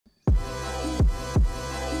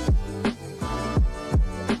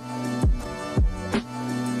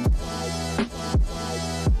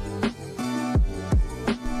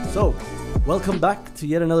Welcome back to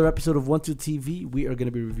yet another episode of 1-2 TV. We are going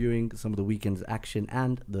to be reviewing some of the weekend's action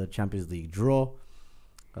and the Champions League draw.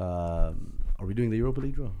 Are we doing the Europa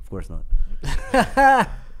League draw? Of course not.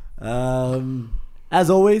 As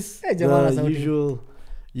always, the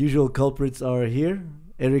usual culprits are here.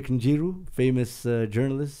 Eric Njiru, famous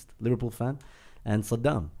journalist, Liverpool fan, and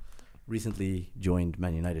Saddam, recently joined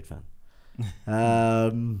Man United fan.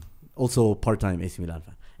 Also part-time AC Milan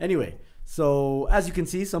fan. Anyway, so as you can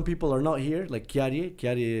see, some people are not here, like Chiari.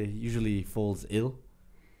 Chiari usually falls ill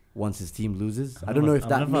once his team loses. I don't know if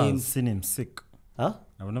that means... I've never seen him sick. Huh?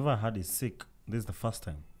 I've never had him sick. This is the first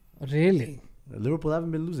time. Really? Liverpool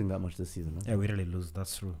haven't been losing that much this season. Huh? Yeah, we really lose.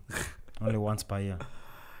 That's true. Only once per year.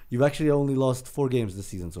 You've actually only lost 4 games this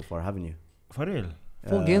season so far, haven't you? For real?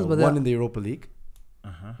 4 games, but one in the Europa League,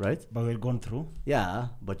 right? But we've gone through. Yeah,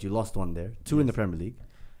 but you lost 1 there, 2 in the Premier League,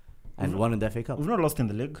 and 1 in the FA Cup. We've not lost in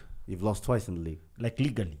the league. You've lost twice in the league. Like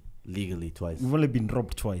legally. Legally twice. We've only been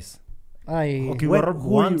robbed twice. Okay, we were robbed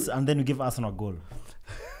once and then we give Arsenal a goal.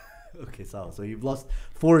 Okay, so you've lost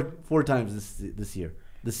 4 times this season.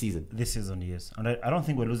 This season, yes. And I don't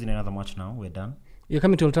think we're losing another match now. We're done. You're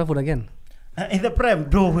coming to Old Trafford again? In the Prem,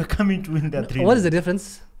 bro, we're coming to win that 3. What is the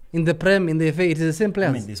difference? In the Prem, in the FA, it is the same players.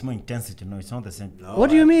 I mean, there's more intensity. No, it's not the same. No, what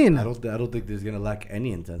do you mean? I don't think there's going to lack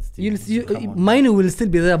any intensity. Mine will still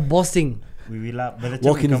be there bossing. We will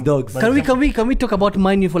walking his dogs. Can we talk about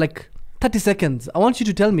Mine for like 30 seconds? I want you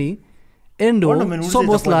to tell me, Endo,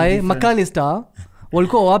 Soboslai, McAllister,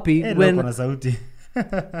 walikuwa wapi when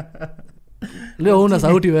leo una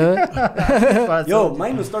sauti wewe. Yo,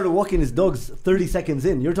 Mine started walking his dogs 30 seconds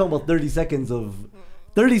in. You're talking about 30 seconds into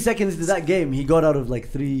that game. He got out of like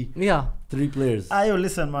 3 players. Yo,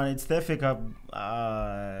 listen, man, it's the FA Cup.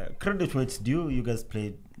 Credit where it's due. You guys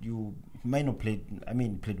played. Mine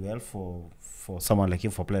played well for someone like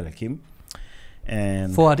him, for a player like him,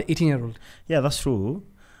 and for an 18-year-old. Yeah, that's true.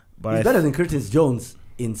 But he's better than Curtis Jones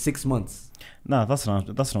in 6 months. No, that's not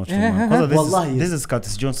true, man. This is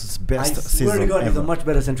Curtis Jones' best season. I swear to God, he's a much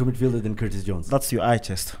better central midfielder than Curtis Jones. That's your eye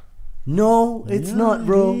chest. No, it's not,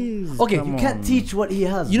 bro. Okay, Come you can't on. teach what he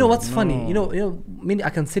has. You know bro. what's funny? You know, I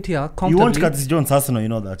can sit here comfortably. You want Curtis Jones, Arsenal, you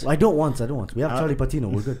know that. I don't want. We have Charlie Patino.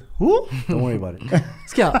 We're good. Who? Don't worry about it.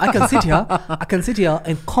 Skia, I can sit here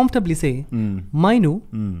and comfortably say, Mainu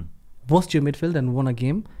bossed your midfield and won a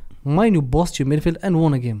game. Mainu bossed your midfield and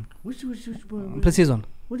won a game. Which Pre-season.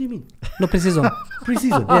 What do you mean? No, pre-season.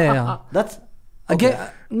 Pre-season. Yeah. That's again. okay.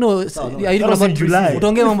 No, Are you talking about July?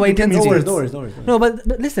 Don't get about intensity. No worries. No, but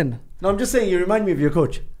listen. No, I'm just saying you remind me of your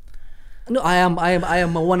coach. No, I am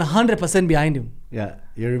 100% behind him. Yeah,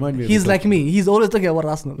 you remind me. He's like me. He's always talking about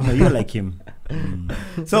Arsenal. No, you're like him.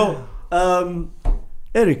 So,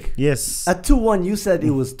 Eric. Yes. At 2-1, you said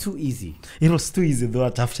it was too easy. It was too easy though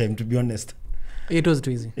at halftime, to be honest. It was too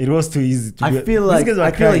easy. It was too easy. I feel like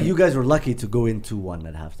you guys were lucky to go in 2-1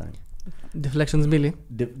 at halftime. Deflections, Billy.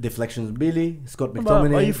 Deflections, Billy. Scott Are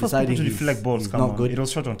McTominay you first deciding to deflect balls? he's Come not on. good. It was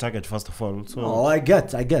shot on target first of all. So Oh, I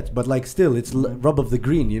get, but like still, it's rub of the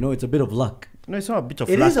green. You know, it's a bit of luck. no, it's not a bit of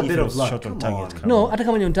It luck. is a if bit it of was luck. Shot on Come target. on. Come No, on. at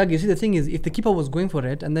the on target. You see, the thing is, if the keeper was going for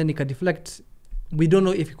it and then he could deflect, we don't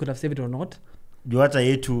know if he could have saved it or not. You had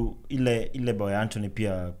a to ile by Anthony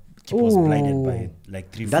Pierre. Keeper was blinded by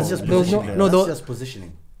like 3-4. That's just positioning. That's just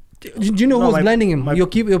positioning. Do you know who was blinding him? Your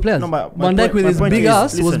players. No, Van Dijk with his big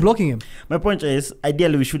ass was blocking him. My point is,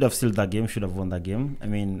 ideally, we should have sealed that game. Should have won that game. I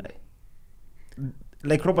mean,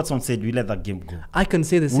 like Robertson said, we let that game go. I can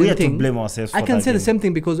say the same We had thing. to blame ourselves. I can say the same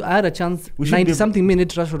thing because I had a chance. 90-something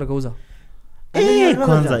minutes, Rashford Akauza.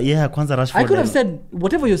 Kwanza Rashford. I could have said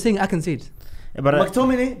whatever you're saying. I can say it. Yeah, but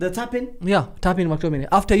McTominay, the tap in. Yeah, tap in McTominay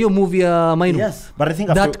after your movie, Mainu. Yes, but I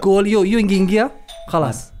think that goal, you ingingia,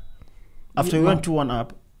 khalas. After we went 2-1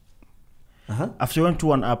 up. After we went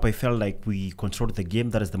 2-1 up, I felt like we controlled the game.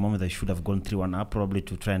 That is the moment I should have gone 3-1 up, probably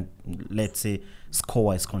to try and, let's say,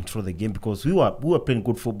 score-wise control the game, because we were playing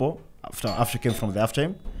good football after we came from the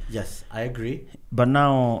halftime. Yes, I agree. But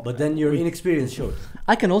then your inexperience showed.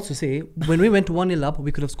 I can also say when we went 1-0 up,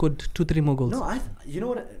 we could have scored 2-3 more goals. No, you know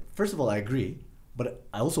what? First of all, I agree, but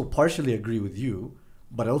I also partially agree with you.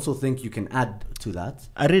 But I also think you can add to that.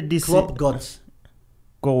 I read this. Klopp got.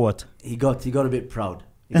 Go what? He got a bit proud.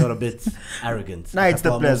 He got a bit arrogant. No, it's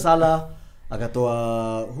the players. Salah,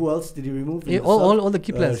 who else did he remove? Yeah, all the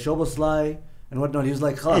key players. Soboslai and whatnot. He was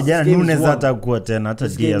like,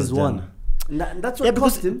 this game is won. That's what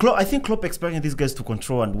because him. I think Klopp expecting these guys to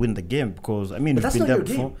control and win the game, because I mean but we've been there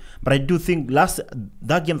before. But I do think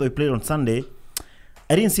that game that we played on Sunday,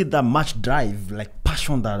 I didn't see that much drive, like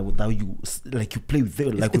passion that you play with.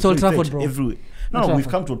 Like it's Old Trafford, bro. No, we've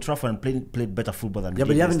come to Old Trafford and played better football than. Yeah,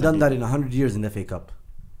 but you haven't done that in 100 years in the FA Cup.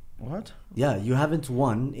 What? Yeah, you haven't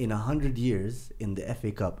won in 100 years in the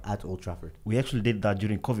FA Cup at Old Trafford. We actually did that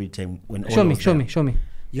during COVID time when. Show me.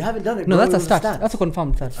 You haven't done it. No, bro. that's a It was stat. stat. That's a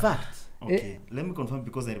confirmed stat. It's fact. Okay, let me confirm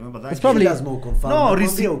because I remember that. It's probably-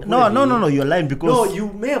 No, you're lying because. No,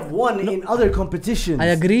 you may have won in other competitions. I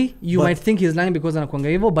agree. You But- might think he's lying because anakuanga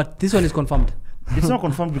hivyo, but this one is confirmed. It's not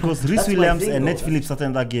confirmed because Rhys That's my Williams thing, and though. Ned Phillips started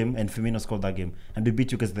in that game and Firmino scored that game and we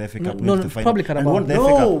beat you guys in the FA Cup. No, We went to the final probably and Carabao. won the FA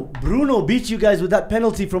Cup. No, Bruno beat you guys with that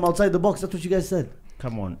penalty from outside the box. That's what you guys said.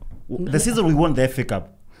 Come on. The season we won the FA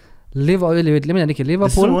Cup. Liverpool, let me andike The season we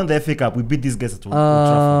Liverpool. won the FA Cup. We beat these guys at Old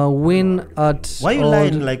Trafford. Win at Why you Old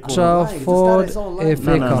lying like- Trafford It's all lying.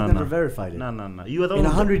 FA No, Cup. I've never verified it. No. You are the In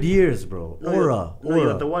one 100 years, bro. No, Aura.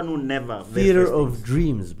 you're the one who never. Theater verifies of things.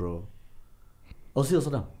 dreams, bro.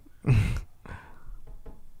 Saddam.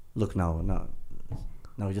 Look now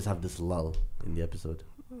we just have this lull in the episode.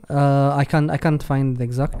 I can't find the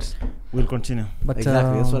exact. We'll continue. But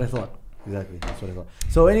Exactly, that's what I thought.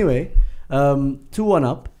 So anyway, 2-1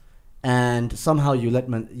 up, and somehow you let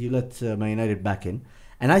Man United back in.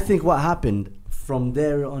 And I think what happened from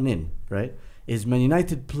there on in, right, is Man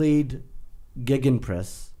United played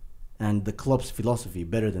gegenpress and the Klopp's philosophy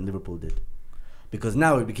better than Liverpool did, because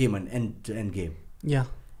now it became an end-to-end game. Yeah.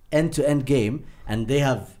 End-to-end game, and they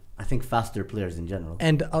have, I think, faster players in general.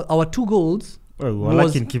 And our 2 goals. Well, we're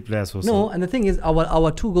was- lacking key players also. No, and the thing is,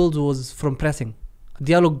 our 2 goals was from pressing.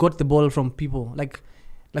 Diallo got the ball from people, like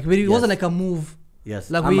it wasn't like a move.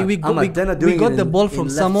 Yes, Like Ahmad we got doing the it ball in from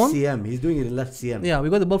left someone. CM. He's doing it in left CM. Yeah, we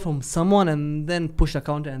got the ball from someone and then pushed a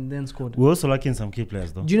counter and then scored. We're also lacking some key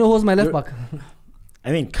players though. Do you know who was my left back?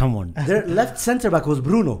 I mean, come on. Their left centre back was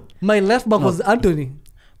Bruno. My left back was Anthony.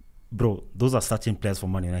 Bro, those are starting players for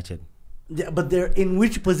Man United. Yeah, but they're in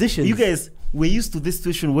which positions? You guys, we're used to this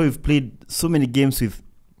situation where we've played so many games with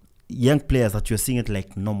young players that you're seeing it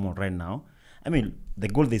like normal right now. I mean, the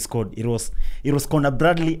goal they scored, it was Conor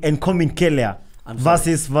Bradley and Comin Keller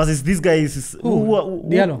versus these guys. Who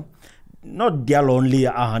Diallo. Not Diallo only.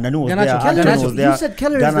 Nanu was there. Garnacho. Anthony was there. You said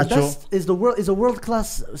Keller Garnacho. is a world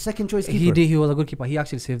class second choice keeper. He was a good keeper. He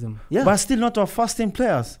actually saved them. Yeah. But still not our first team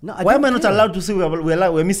players. No, I Why don't am I not care. allowed to say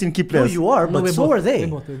we're missing key No, players? you are, but we're so both- are they.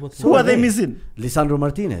 we're both. So Who are they missing? Lisandro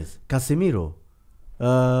Martinez, Casemiro.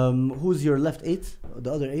 Who's your left 8?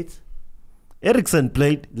 The other 8? Eriksen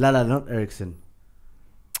played. Not Ericsson.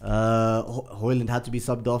 Hoyland had to be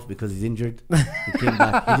subbed off because he's injured. He came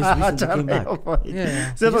back. He just recently came back.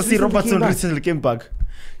 Yeah. So just see recently Robertson came back. recently came back.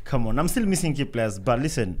 Come on, I'm still missing key players. But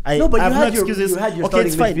listen, I No, but have you no had your- excuses. you had your Okay, starting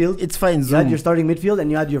it's fine. midfield. It's fine. You had Zoom. your starting midfield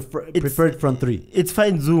and you had your It's- preferred front 3. It's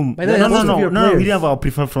fine. Zoom. By the way, No, most no, of no, your no. We players- didn't have our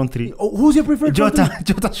preferred front 3. Oh, who's your preferred front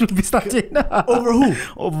Jota should be starting Over who?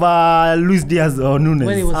 over Luis Diaz or Nunes.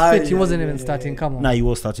 When he was fit, he yeah, wasn't yeah, even yeah, starting. Come on. Nah, he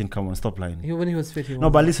was starting. Come on, stop lying. When he was fit, he was. No,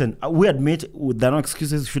 but listen, we admit there are no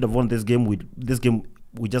excuses. We should have won this game.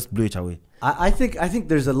 We just blew it away. I think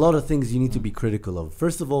there's a lot of things you need to be critical of.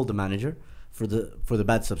 First of all, the manager for the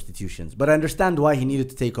bad substitutions. But I understand why he needed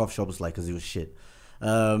to take off Szoboszlai because he was shit.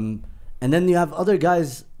 And then you have other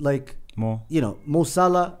guys like Mo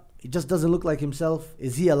Salah. He just doesn't look like himself.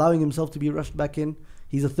 Is he allowing himself to be rushed back in?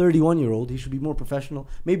 He's a 31-year-old. He should be more professional.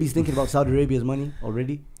 Maybe he's thinking about Saudi Arabia's money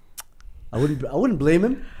already. I wouldn't blame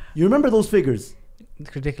him. You remember those figures?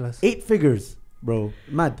 It's ridiculous. 8 figures, bro.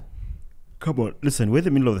 Mad. Come on, listen. We're in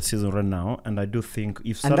the middle of the season right now, and I do think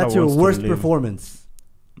if Salah And that's your wants to worst live- performance.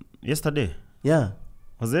 yesterday, Yeah.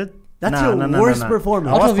 was it? That's your worst performance.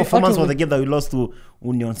 Our Out worst of the- performance out of was the- the game that we lost to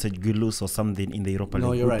Union Saint-Gilloise or something in the Europa League.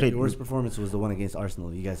 No, you're We right. played- Your worst performance was the one against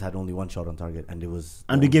Arsenal. You guys had only one shot on target, and it was.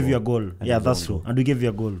 and we gave you a goal. And Yeah, it was that's own true. goal. And we gave you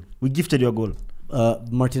a goal. We gifted you a goal.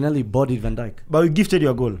 Martinelli bodied Van Dijk. But we gifted you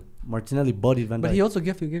a goal. Martinelli bodied Van Dijk. But he also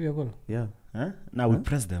gave you a goal. Yeah. Huh? Now we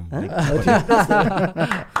press them. Huh? Like-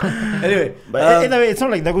 Anyway, but anyway, it's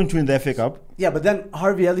not like they're going to win the FA Cup. yeah, but then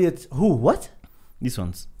Harvey Elliott. Who? What? These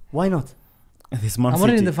ones. Why not? This Man I'm City.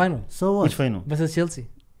 already in the final So what? Which final? versus Chelsea.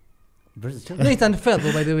 Versus Chelsea. No, it's unfair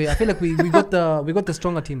though. By the way, I feel like we got the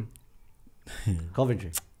stronger team.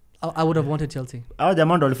 Coventry. I would have wanted Chelsea. Our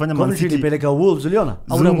Jamando walifanya Man Coventry City. ilipeleka Wolves, uliona?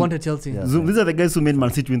 I would have Zoom. wanted Chelsea. Yeah. Zoom. These are the guys who made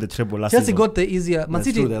Man City win the treble last Chelsea season. got the easier. Man That's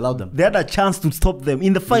City. true, they allowed them. They had a chance to stop them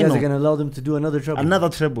in the You guys final. are going to allow them to do another treble. Another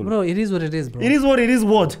treble. Bro, it is what it is, bro. It is what it is.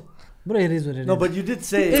 What? Bro, it is what it is. No, but you did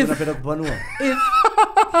say If- unapenda kupanua. If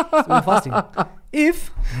we're fasting.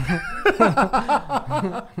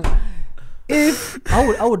 If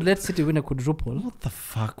I would let City win a quadruple. What the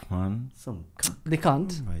fuck, man? Some They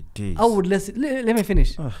can't. Oh my days. I would let me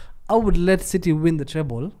finish. I would let City win the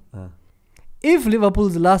treble. If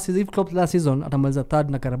Klopp's last season atamaliza third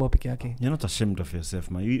na Carabao peke yake. You're not ashamed of yourself,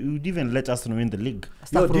 man. You'd even let Arsenal win the league.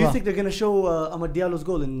 Yo, do you Astaghfirullah. think they're going to show Amad Diallo's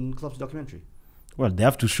goal in Klopp's documentary? Well, they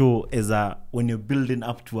have to show when you're building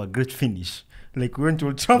up to a great finish. Like we went to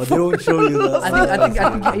Old Trafford. But they won't show you that. I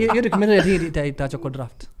think hiyo documentary itachokwa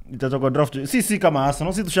draft. Itatoka draft. Si kama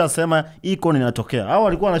Arsenal. Si tushasema hii koni inatokea. Hao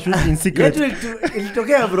walikuwa wanashoot in secret.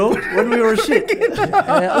 Ilitokea bro when we were shit. What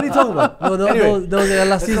are you talking about? No, that was the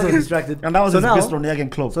last season. Distracted. And that was his best on Jurgen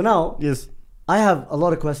Klopp. So now, yes, I have a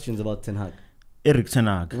lot of questions about Ten Hag. Erik Ten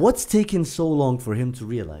Hag. What's taken so long for him to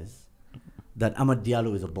realize that Amad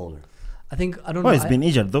Diallo is a baller? I don't know. Oh, he's been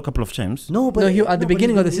injured though a couple of times. No, but at the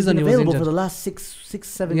beginning of the season he was available injured for the last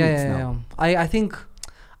 7 weeks now. I think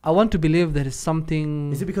I want to believe there is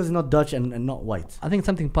something. Is it because he's not Dutch and not white? I think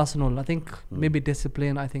something personal. I think maybe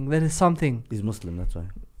discipline. I think there is something. He's Muslim, that's why.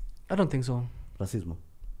 I don't think so. Racismo.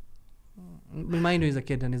 Mainu is a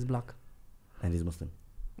kid and he's black. And he's Muslim.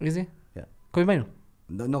 Is he? Yeah. Kobe Mainu?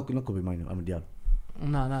 No, not Kobe Mainu. Amad Diallo.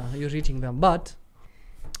 No, you're reaching them. But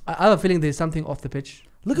I have a feeling there's something off the pitch.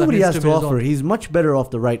 Look at what he has to offer. He's much better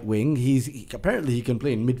off the right wing. Apparently he can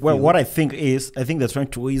play in midfield. Well, what I think they're trying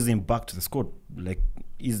to ease him back to the squad. Let's say.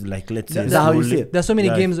 Is that how you see it? There's so many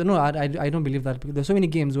games. No, I don't believe that. There's so many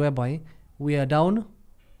games whereby we are down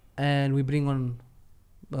and we bring on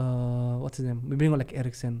what's his name? We bring on like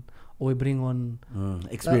Eriksen, or we bring on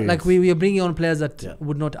experience. Like we are bringing on players that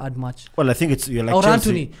would not add much. Well, I think you're like or Chelsea.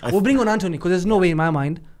 Anthony. We'll bring on Anthony because there's no way in my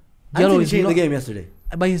mind. Diallo changed the game yesterday.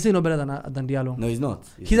 But he's still no better than Diallo. No, he's not.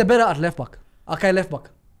 He's a better at left back. Okay, left back.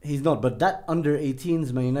 He's not. But that under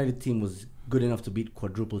 18s Man United team was good enough to beat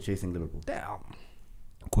quadruple chasing Liverpool. Damn.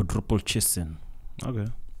 Quadruple chasing. Okay.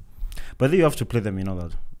 But then you have to play them, you know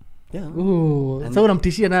that. Yeah. Ooh. So I'm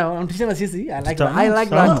teaching now. I like that. I like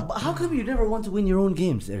that. But how come you never want to win your own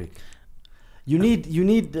games, Eric? You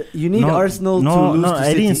need Arsenal to lose to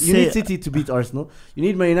City. You need City to beat Arsenal. You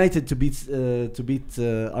need Man United to beat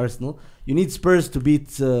Arsenal. You need Spurs to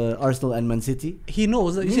beat Arsenal and Man City. He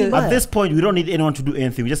knows. At this point, we don't need anyone to do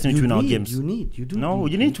anything. We just need to win our games. You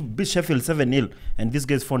need to beat Sheffield 7-0 and this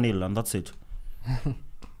guy's 4-0 and that's it.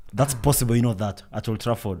 That's possible, you know that, at Old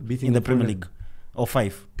Trafford in the Premier League. Or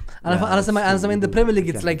 5. And in the Premier League,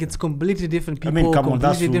 it's completely different people. I mean, come on,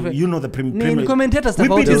 different. You know the Premier League. Commentators we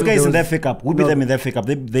beat these guys in the FA Cup. We beat them in the FA Cup.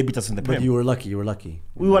 They beat us in the Premier. But you were lucky.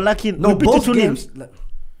 We were lucky. No,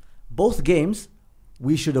 both games,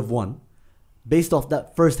 we should have won based off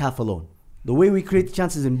that first half alone. The way we create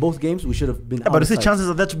chances in both games, we should have been. But the chances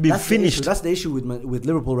of that to be finished. That's the issue with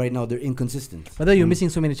Liverpool right now. They're inconsistent. But then you're missing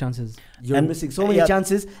so many chances. You're missing so many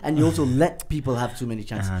chances, and you also let people have too many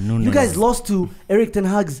chances. You guys lost to Erik Ten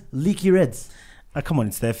Hag's leaky Reds. Come on,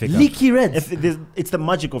 it's the FA Cup. Leaky Reds. It's the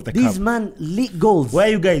magic of the These cup. man leak goals. Where are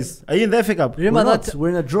you guys? Are you in the FA Cup? We're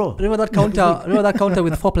in a draw. Remember that counter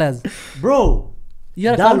with 4 players, bro. You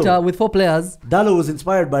had a counter with 4 players. Diallo was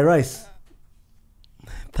inspired by Rice.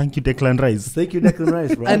 Thank you, Declan Rice.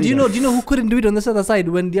 Bro. And do you know who couldn't do it on the other side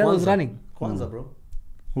when Diallo was running? Kwanzaa, bro.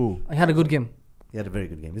 Who? He had a good game. He had a very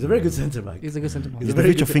good game. He's a very good centre back. He's a good centre back. He's the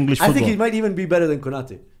future of English football. I think he might even be better than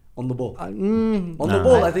Konate on the ball. On the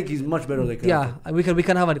ball, I think he's much better than Konate. Yeah, we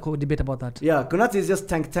can have a debate about that. Yeah, Konate is just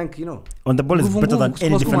tank, you know. On the ball is better than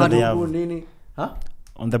any defender they have. Huh?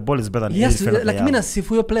 On the ball is better than he any has defender to, like they have. Minas,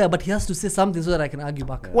 if we're a player, but he has to say something so that I can argue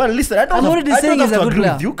back. Well, listen, I don't have to agree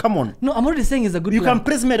with you. Come on. No, I'm already saying he's a good player. You can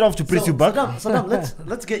praise me off to praise you back. Saddam,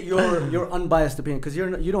 let's get your unbiased opinion, because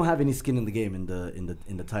you don't have any skin in the game in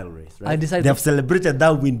the title race, right? I decided they have celebrated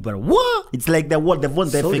that win, but what? It's like they've won the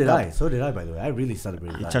FA Cup. So did I, by the way. I really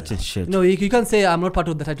celebrated that. Chatting shit. No, you can't say I'm not part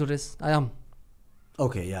of the title race. I am.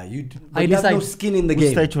 Okay, yeah, you have no skin in the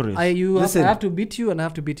game. I have to beat you, and I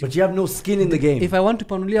have to beat you. But you have no skin in the game. If I want to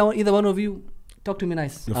Panulia, either one of you, talk to me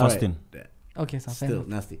nice. You're fasting. Right. Okay, so still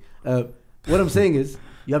nasty. What I'm saying is,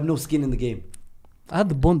 you have no skin in the game. I had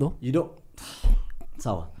the bone though. You don't.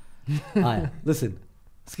 Sawa. Listen,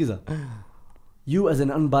 Skiza. You as an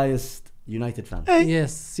unbiased United fan.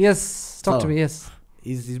 Yes. Talk to me. Yes.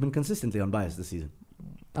 He's been consistently unbiased this season.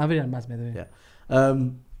 I'm very unbiased, by the way. Yeah.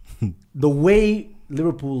 The way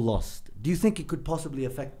Liverpool lost, do you think it could possibly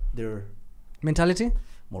affect their mentality,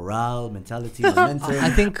 mentality, momentum? I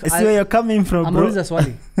think I see where you're coming from, I'm bro. always a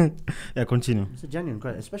Swali. Yeah, continue. It's a genuine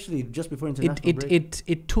credit, especially just before international break.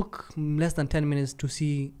 It took less than 10 minutes to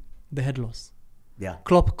see the head loss. Yeah.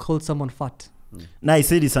 Klopp called someone fat. Now he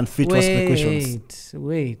said he's unfit to ask me questions.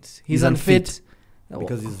 Wait. He's unfit.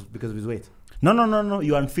 Because of his weight. No.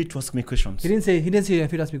 You're unfit to ask me questions. He didn't say you're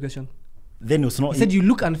unfit to ask me a question. Then it was not. He said you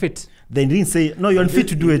look unfit. Then he didn't say no. You're unfit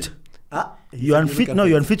to do it. You're unfit. No,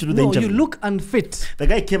 you're unfit to do the interview. You look unfit. The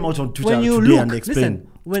guy came out on Twitter today and explained.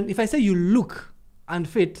 Listen, if I say you look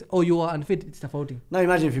unfit or you are unfit, it's Tafauti. Now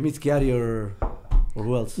imagine if you meet Chiari or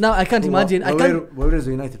who else? Now I can't imagine. Where is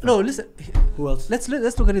the United fan? No, listen. Who else? Let's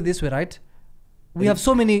look at it this way, right? we have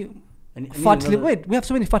so many fat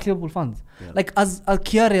Liverpool fans. Yeah. Like as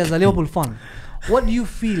Kiare as a Liverpool fan, what do you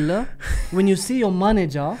feel when you see your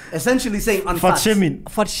manager essentially saying unfat?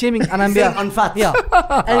 Fat shaming, and I'm saying unfat. Yeah,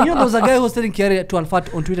 and you know there was a guy who was telling Kiare to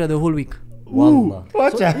unfat on Twitter the whole week. Wallah.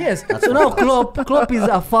 What? Yes. So now Klopp is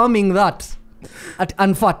affirming that at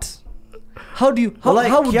unfat. How do you? How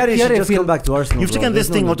would Kiare should just feel? come back to Arsenal? You've taken this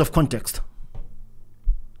thing out of context.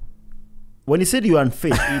 When he said you're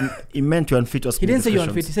unfit, he meant you're unfit to ask me He didn't say you're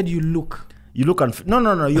questions. unfit. He said you look. You look unfit.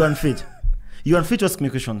 No, you're unfit. You're unfit to ask me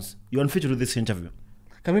questions. You're unfit to do this interview.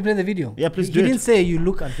 Can we play the video? Yeah, please He do it. didn't say you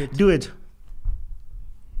look unfit. Do it.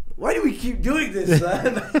 Why do we keep doing this,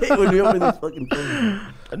 man? I hate when we open this fucking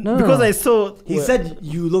phone. Because I saw... He said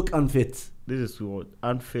you look unfit. This is what?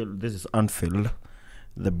 Unfilled. This is unfilled.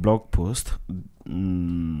 The blog post.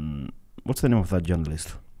 What's the name of that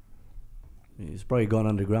journalist? He's probably gone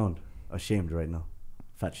underground. Ashamed right now.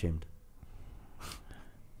 Fat shamed.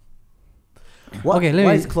 Why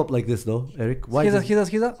is Klopp like this though, Eric? Why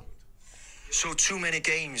Skiza. So too many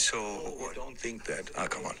games, so I don't think that.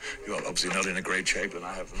 Come on, you are obviously not in a great shape, and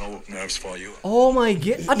I have no nerves for you. Oh my God!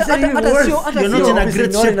 You're not in a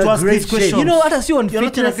great shape to ask these questions. You know, you're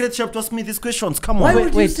not in a great shape to ask me these questions. Come on. Why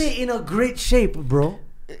would you say in a great shape, bro?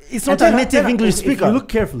 It's not a native English speaker. If you look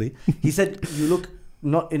carefully, he said you look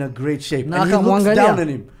not in a great shape, and he looks down on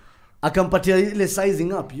him. Akampatia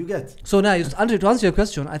sizing up. You get. So now, to answer your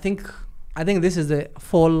question, I think this is the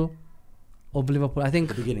fall of Liverpool. I think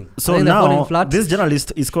the beginning. So now this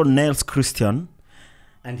journalist is called Niels Christian,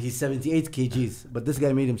 and he's 78 kgs. But this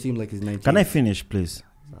guy made him seem like he's 19. Can I finish, please?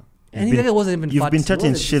 And he wasn't even You've fat. been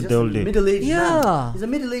chatting shit the whole day. Middle-aged man. He's a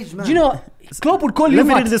middle-aged man. Do you know, Klopp would call you fat.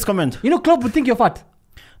 Let me read this comment. You know, Klopp would think you're fat.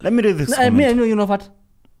 Let me read this comment. I know you're not fat.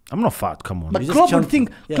 I'm not fat, come on. But Klopp would think,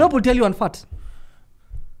 Klopp would tell you I'm fat.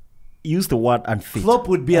 Use the word unfit. Klopp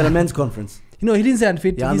would be at a men's conference. You know, he didn't say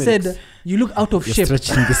unfit. He said you look out of shape.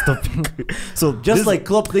 Stretching this topic. So just like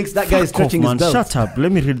Klopp thinks that guy is stretching his belt. Shut up.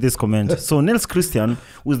 Let me read this comment. So Niels Christian,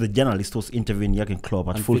 who is the journalist who was interviewing Jurgen Klopp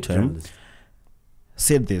at full time,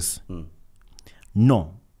 said this.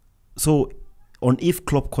 No. So on if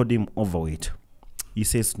Klopp called him overweight, he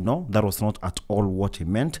says, no, that was not at all what he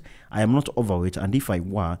meant. I am not overweight, and if I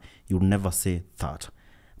were, he would never say that.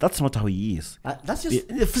 That's not how he is. That's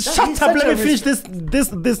just... Shut up, let me finish this.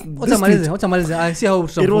 What's amazing? I see how...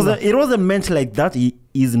 It wasn't meant like that. He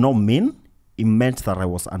is not mean. It meant that I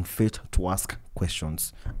was unfit to ask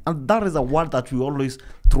questions. And that is a word that we always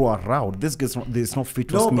throw around. This guy's not fit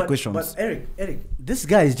to ask me questions. But Eric, this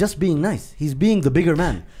guy is just being nice. He's being the bigger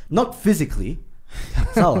man. Not physically,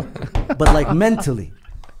 but like mentally.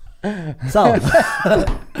 So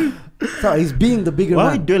he's being the bigger man.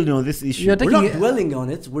 Why are we dwelling on this issue? We're not dwelling on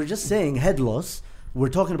it. We're just saying head loss. We're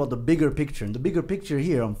talking about the bigger picture. And the bigger picture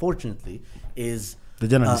here, unfortunately, is... The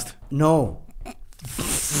journalist. No.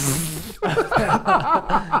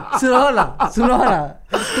 Sunola.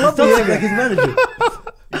 Klopp is like his manager.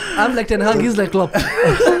 I'm like Ten Hag, he's like Klopp.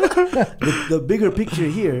 The bigger picture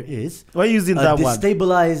here is... Why are you using that word?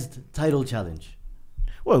 Destabilized title challenge.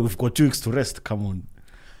 Well, we've got 2 weeks to rest. Come on.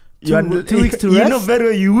 2 weeks to rest? You know very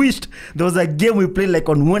well you wished there was a game we played like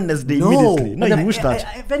on Wednesday immediately. No, you wished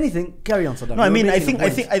that. If anything, carry on, Saddam. No, I mean, I think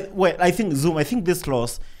Zoom, I think this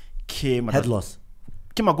loss came at a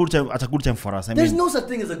good time for us. There's no such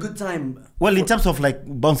thing as a good time. Well, in terms of like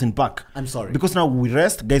bouncing back. I'm sorry. Because now we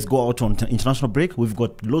rest, guys go out on international break. We've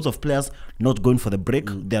got loads of players not going for the break.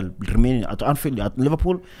 They're remaining at Anfield, at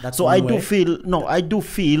Liverpool. So I do feel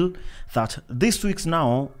that these 2 weeks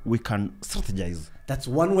now we can strategize. That's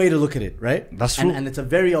one way to look at it, right? That's true. And it's a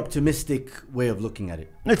very optimistic way of looking at it.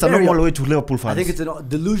 It's a normal way to Liverpool fans. I think it's a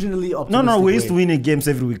delusionally optimistic No, we used to win games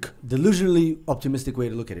every week. Delusionally optimistic way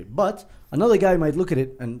to look at it. But another guy might look at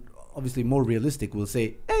it, and obviously more realistic, will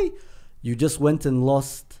say, hey, you just went and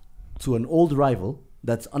lost to an old rival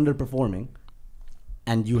that's underperforming,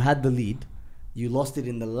 and you had the lead. You lost it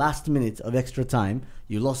in the last minute of extra time.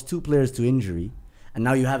 You lost 2 players to injury, and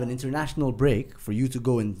now you have an international break for you to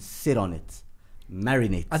go and sit on it.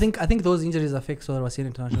 Marinate. I think those injuries are fixed, so we're seeing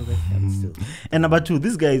international break. And number 2,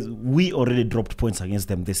 these guys, we already dropped points against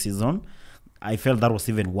them this season. I felt that was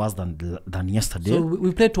even worse than yesterday. So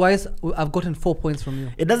we played twice. I've gotten 4 points from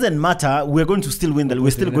you. It doesn't matter. We're going to still win.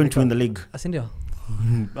 We're still going to win the league. Asindia.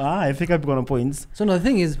 I think I've got points. So no, the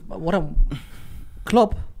thing is,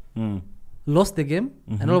 Klopp lost the game,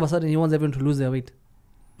 and all of a sudden he wants everyone to lose their weight.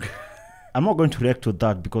 I'm not going to react to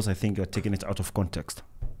that because I think you're taking it out of context.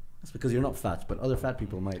 That's because you're not fat, but other fat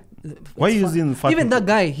people might. Why are you using fat? Even that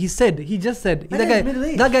guy,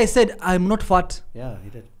 that guy said, I'm not fat. Yeah,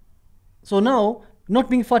 he did. So now Not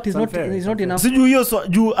being fat is not unfair. is not enough. So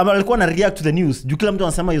you alikuwa na react to the news. You kila mtu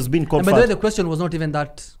anasema you've been called And by the way, fat. the question was not even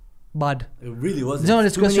that bad. It really wasn't. The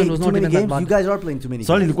journalist question was not even that bad. You guys are playing too many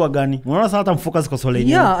Swali games. ilikuwa gani? Unaona sana hata mfocus kwa swali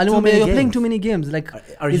yenyewe. Yeah, alimwambia you're playing games. too many games. Like,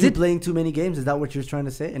 Are is you it playing too many games? Is that what you're trying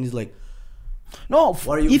to say? And he's like, No, What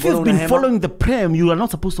are you if you've following been him following the Prem, you are not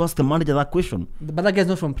supposed to ask the manager that question. but that guy's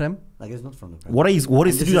not from Prem. that guy's not from the Premier What is And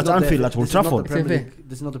he this doing is at not the Anfield FA at Old this is not the Trafford? Premier FA. League-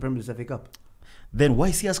 This is not the Premier League FA Cup. Then why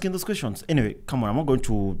is he asking those questions? Anyway, come on, I'm not going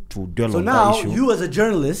to dwell So on now that issue. you as a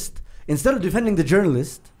journalist, instead of defending the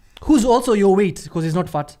journalist, Who's also your weight because he's not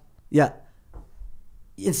fat. yeah,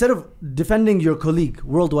 instead of defending your colleague,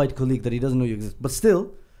 worldwide colleague that he doesn't know you exist, but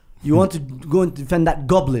still, you want to go and defend that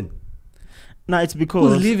goblin. No, it's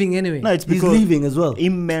because Who's leaving anyway. No, it's He's because leaving as well. he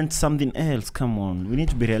meant something else. Come on, we need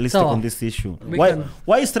to be realistic So, on this issue. we Why can-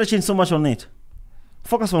 are you stretching so much on it?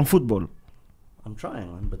 Focus on football. I'm trying,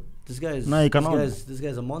 man, but this guy's No, you cannot. this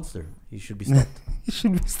guy's a monster. He should be stopped. It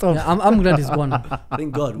should be stopped. Yeah, I'm glad he's gone.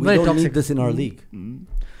 Thank God. We Very don't toxic. need this in our league.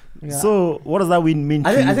 Yeah. So what does that mean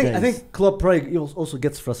to you I guys? think Klopp probably also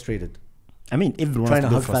gets frustrated I mean, everyone trying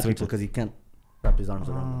has to to hug get fat people frustrated. because he can't wrap his arms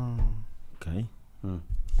around them. Okay.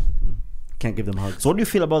 Can't give them hugs. So what do you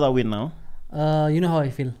feel about that win now? You know how I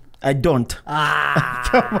feel. I don't.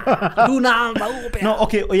 No,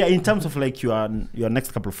 okay. Oh, yeah, in terms of like your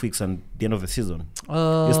next couple of weeks and the end of the season,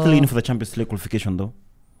 you're still in for the Champions League qualification, though.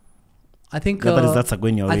 I think. That's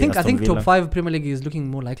going your way. I think Aston top Villa. 5 Premier League is looking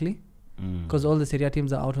more likely because all the Serie A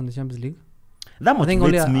teams are out on the Champions League. That I think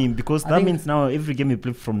only motivates a- me because I that think- means now every game you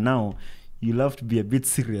play from now, you'll have to be a bit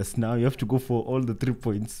serious. Now you have to go for all the 3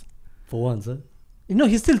 points. For once, huh? You know,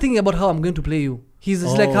 he's still thinking about how I'm going to play you. He's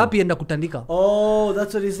just like Oh. happy and kutandika. Oh,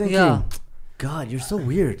 that's what he's thinking. Yeah. God, you're so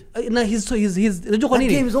weird. No, he's unajua kwa That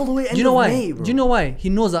nini? game is all the way Do end you know of why? May, bro. Do you know why? He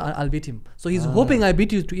knows I'll beat him. So he's hoping I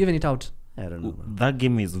beat you to even it out. I don't know, bro. That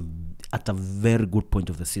game is at a very good point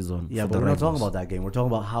of the season. Yeah, for but the we're not talking rivals. about that game. We're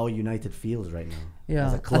talking about how United feels right now. as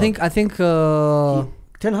Yeah. a club. I think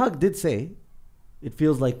Ten Hag did say it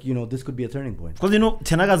feels like, this could be a turning point. Because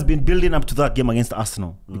Tenaga has been building up to that game against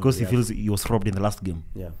Arsenal because he yeah. feels he was robbed in the last game.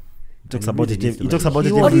 Yeah. He talks And about really it. needs to He talks learn. about it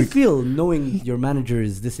How do every you week. feel knowing your manager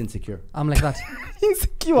is this insecure? I'm like that.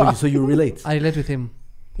 Insecure. So you relate. I relate with him.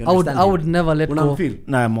 You I understand would him. never let We're go. not feel.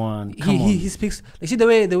 Nah, man. Come on. He speaks. You see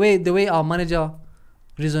the way our manager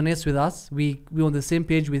resonates with us. We on the same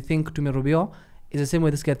page. We think Tume Rubio is the same way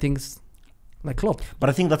this guy thinks like Klopp. But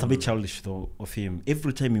I think that's a bit childish, though, of him.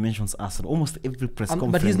 Every time he mentions Arsenal, almost every press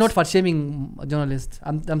conference. But he's not fat shaming a journalist.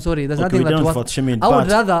 I'm sorry. There's Okay, nothing we that don't was. fat shaming, I would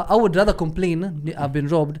but- rather complain I've been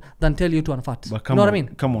robbed than tell you to unfat. But You come know on, what I mean?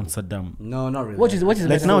 Come on, Saddam. No, not really. What is Like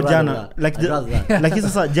better? now, I'd rather Jana, that. like I'd rather that. like this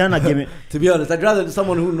is Jana game. To be honest, I'd rather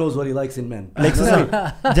someone who knows what he likes in men. Like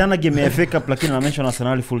Jana game FA Cup, like I mentioned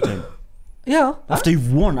Arsenal full time. Yeah. After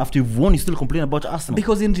you've won, you still complain about Arsenal.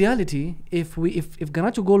 Because in reality, if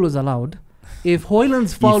Garnacho goal was allowed, if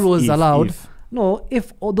Hoyland's foul was allowed,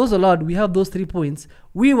 if those allowed, we have those 3 points.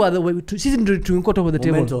 We were the way to season to cut over the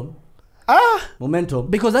table Momentum. Momentum.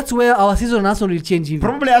 because that's where our season on Arsenal will change. Even.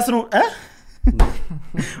 Probably Arsenal.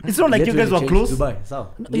 It's not like you guys were close. Dubai. Sawa.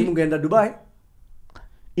 Ni mungeenda Dubai.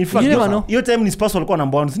 In fact, You never know. your time in Spurs walikuwa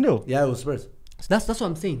number 1, si ndio? Yeah, it was Spurs. So that's what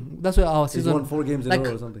I'm saying. That's where our He's season won 4 games in a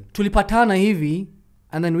row or something. tulipatana hivi,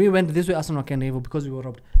 and then we went this way. Arsenal wakaenda hivyo because we were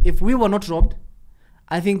robbed. If we were not robbed,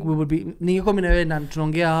 I think we would be. Ningekuwa mimi na wewe na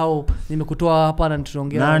tunaongea hao nimekutoa hapa na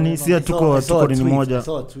tunaongea. Nani si tuko ni moja. I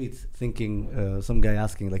saw a tweet thinking, some guy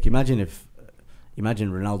asking, like,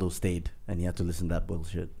 imagine Ronaldo stayed and he had to listen to that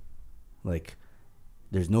bullshit. Like,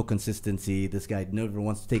 there's no consistency. This guy never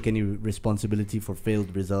wants to take any responsibility for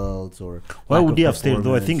failed results or. Why lack would of he have stayed,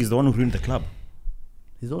 though? I performance. think he's the one who ruined the club.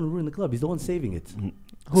 He's the one who ruined the club. He's the one saving it.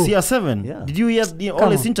 Who? CR7. Yeah. Did you hear all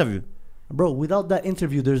Come his on. interview? Bro, without that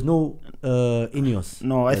interview, there's no Ineos.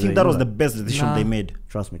 No, I By the think way, that you was know the best decision Nah. they made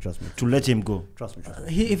Trust me. to let him go. Trust me.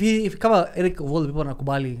 If kama Eric of all the people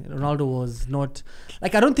nakubali, Ronaldo was not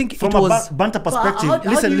like I don't think From it a was. banter perspective,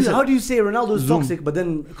 listen. How do you say Ronaldo is Zoom. toxic, but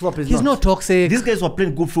then Klopp is He's not toxic. These guys were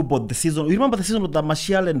playing good football the season. You remember the season with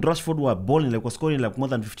Martial and Rashford were balling, like were scoring like more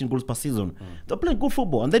than 15 goals per season. They're playing good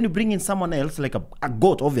football, and then you bring in someone else like a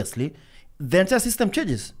goat. Obviously, the entire system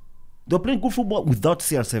changes. They're playing good football without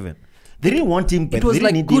CR7. They didn't want him. But It was they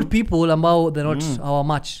like didn't good need him. people ambao they're not our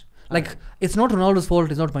match. Like it's not Ronaldo's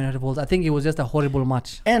fault. It's not Man United's fault. I think it was just a horrible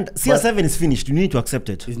match. And CR7 is finished. You need to accept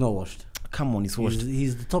it. He's not washed. Come on, he's washed.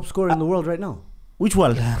 He's the top scorer in the world right now. Which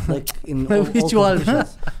one? Like in all Which one?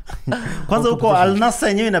 competitions. Kwanza huko Al Nassr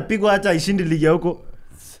yenyewe inapigwa hata ishindi ligi ya huko.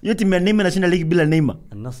 Hiyo timu ya Neymar inashinda ligi bila Neymar.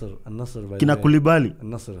 An-Nassr by Kina the way, Koulibaly.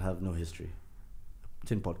 An-Nassr have no history.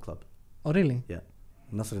 Tin Pot Club. Oh really? Yeah.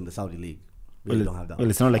 An-Nassr in the Saudi league. We don't have that. Well,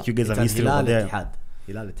 it's not like you guys have history over there.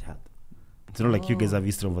 Hilal Ittihad. It's not like you guys have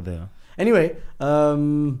history over there. Anyway,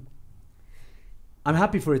 I'm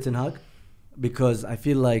happy for Ten Hag because I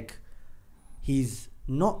feel like he's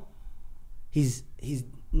not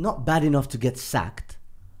bad enough to get sacked,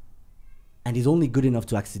 and he's only good enough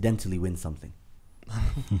to accidentally win something.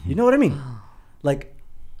 You know what I mean? Like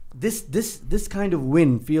this kind of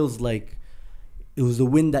win feels like it was the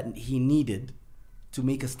win that he needed to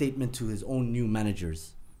make a statement to his own new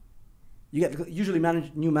managers. You get usually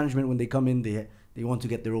new management when they come in, they want to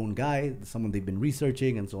get their own guy, someone they've been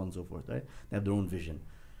researching and so on and so forth, right? They have their own vision.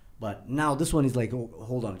 But now this one is like, oh,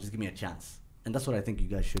 hold on, just give me a chance. And that's what I think you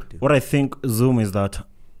guys should do. What I think, Zoom, is that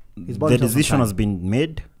the decision has been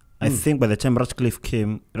made. I think by the time Ratcliffe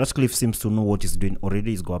came, Ratcliffe seems to know what he's doing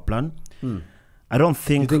already. He's got a plan. I don't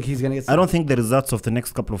think. You think he's gonna get? I don't think the results of the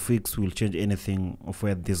next couple of weeks will change anything of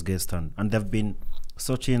where these guys stand. And they've been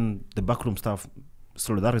searching the backroom stuff.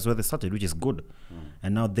 So that is where they started, which is good.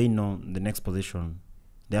 And now they know the next position.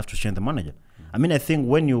 They have to change the manager. I mean, I think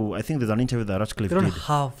there's an interview that Ratcliffe did. They don't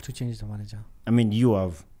have to change the manager. I mean, you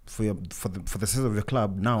have for the sake of your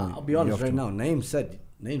club now. I'll be honest right now. Naeem said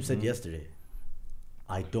yesterday,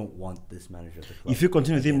 I don't want this manager at the club. If you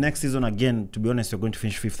continue with him next season again, to be honest, you're going to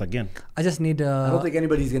finish 5th again. I just need. I don't think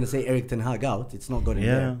anybody's going to say Erik Ten Hag out. It's not going in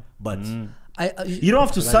there. But you don't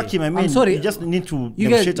have to sack him. I mean, I'm sorry. You just need to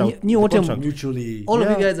negotiate out mutually. All of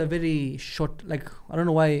you guys are very short. Like, I don't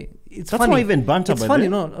know why. It's That's funny. not even banter. It's funny.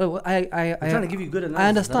 No, I'm trying to give you good analysis. I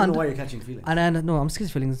understand. I don't know why you're catching feelings. No, I'm catching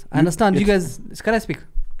feelings. I understand. You guys. Can I speak?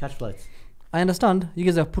 Catch flights. I understand. You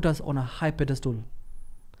guys have put us on a high pedestal.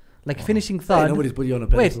 Like finishing third. Hey, nobody's put you on a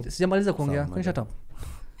pedestal. Wait, sijamaliza kuongea. Can you shut up?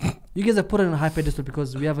 You guys have put it on a high pedestal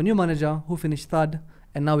because we have a new manager who finished third,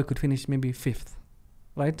 and now we could finish maybe 5th,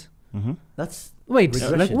 right? That's wait.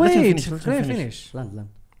 Let Can I finish? Land.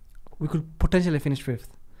 We could potentially finish 5th.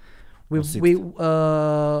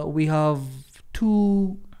 We have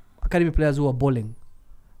 2 academy players who are balling,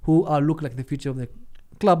 who look like the future of the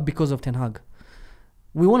club because of Ten Hag.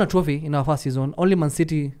 We won a trophy in our first season. Only Man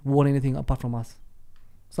City won anything apart from us.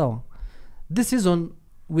 So, this season,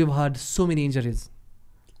 we've had so many injuries.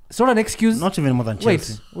 It's not an excuse. Not even more than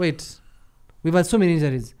Chelsea. Wait. We've had so many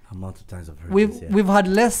injuries. Amount of times I've heard We've had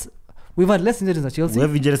less injuries than Chelsea. We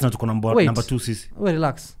have injuries now to number 2 CC. Wait,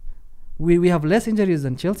 relax. We have less injuries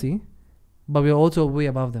than Chelsea, but we're also way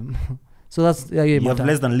above them. So that's you have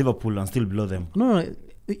less than Liverpool and still below them. No.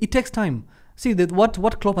 It takes time. See that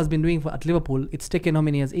what Klopp has been doing at Liverpool. It's taken how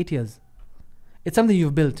many years? 8 years. It's something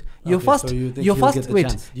you've built. You won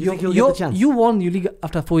the league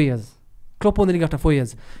after 4 years. Klopp won the league after 4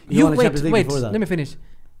 years. Wait. Let me finish.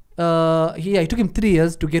 It took him 3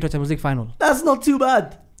 years to get to a Champions League final. That's not too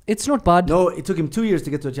bad. It's not bad. No, it took him 2 years to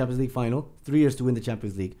get to a Champions League final, 3 years to win the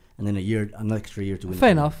Champions League, and then an extra year to win. Fair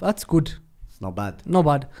enough. That's good. It's not bad. Not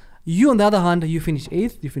bad. You, on the other hand, you finish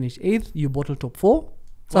 8th. You bottle top 4.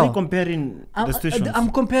 So why are you comparing the situations? I'm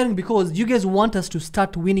comparing because you guys want us to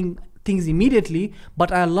start winning things immediately, but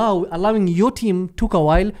allowing your team took a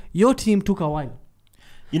while.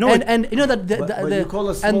 You know, and you know that but you call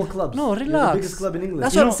us small clubs. No, relax. You're the biggest club in England.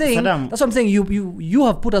 That's what I'm saying. That's what I'm saying. You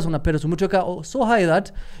have put us on a pedestal so high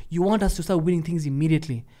that you want us to start winning things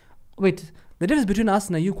immediately. Wait, the difference between us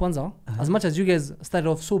and you, Kwanzaa, as much as you guys started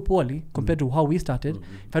off so poorly compared to how we started,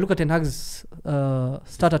 if I look at Ten Hag's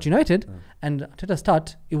start at United and Arteta's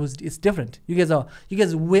start, it's different. You guys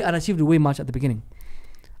unachieved way much at the beginning.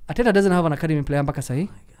 Arteta doesn't have an academy player mpaka sahi.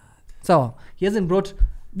 So he hasn't brought.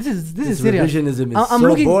 This is serious.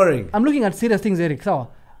 Revisionism is boring. I'm looking at serious things, Eric. So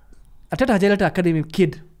Arteta hajaleta academy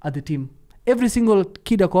kid at the team. Every single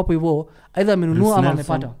kid ako hapo hivyo either amenunua ama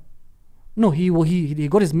amepata. No, he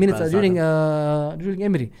got his minutes during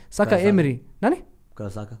Emery. Emery. Nani?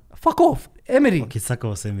 Saka. Fuck off. Emery. Okay, Saka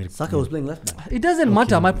was Emery. Saka was playing left back. It doesn't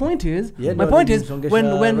matter. My point is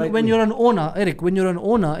when you're an owner, Eric, when you're an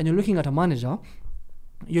owner and you're looking at a manager,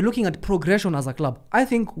 you're looking at progression as a club. I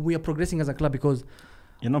think we are progressing as a club because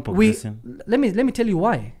you're not progressing. Let me tell you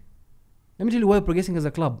why. Let me tell you why we're progressing as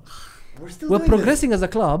a club. We're progressing as a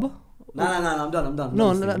club. No, I'm done.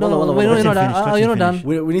 No, you're not done.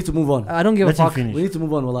 We need to move on. I don't give a fuck. We need to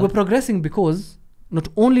move on. We're progressing because not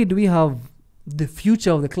only do we have the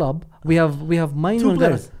future of the club, we have Mainu. 2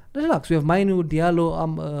 players. Relax. We have Mainu,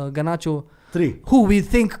 Diallo, Garnacho. 3. Who we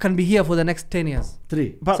think can be here for the next 10 years.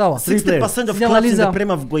 3. But 60% of clubs in the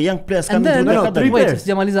Premier have got young players coming to the academy. Wait,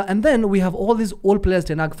 and then we have all these old players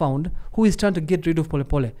Ten Hag found who is trying to get rid of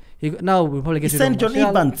Pole. Now we'll probably get rid of He sent John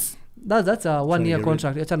Evans. That's a 1 year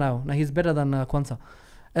contract. Now he's better than Kwanzaa.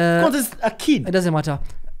 Kwanzaa is a kid. It doesn't matter.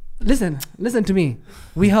 Listen to me.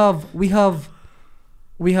 We have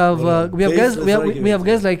We have guys. We have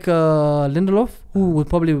guys like Lindelof, who will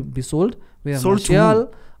probably be sold. We have Martial.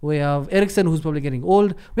 We have Eriksen, who's probably getting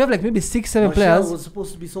old. We have like maybe 6-7 players. Was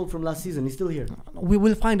supposed to be sold from last season. He's still here. We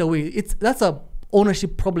will find a way. That's a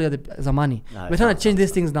ownership probably at the Zamani. We're trying to change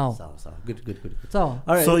these things now. Good. So, all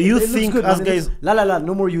right. So you think good, as guys?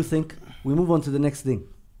 No more you think. We move on to the next thing.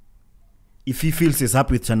 If he feels he's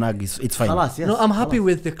happy with Chanag, it's fine. Khalas, yes. No, I'm happy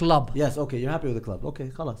with the club. Yes, okay, you're happy with the club. Okay,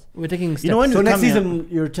 khalas. We're taking steps. You know, when so next season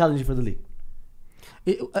you're challenging for the league.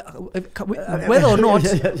 Whether or not,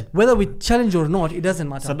 whether we challenge or not, it doesn't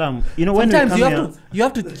matter. Saddam, you know, sometimes when you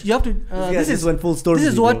have to. This is when full story.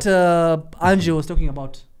 This is what Ange was talking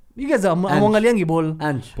about. You guys are Mwangaliangi ball.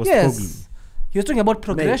 Ange. Yes. He was talking about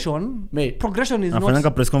progression. Mate. Progression is anafanyanga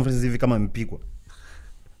not. press conference hivi kama mpigwa.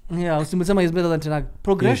 Yeah, usimsema he's better than Tenag.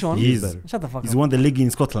 Progression. Yes, Shut the fuck He's up. won the league in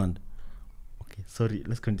Scotland. Okay, sorry.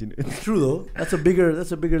 Let's continue. It's true though. That's a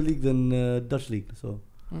bigger league than Dutch league. So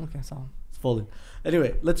Okay, so. it's falling.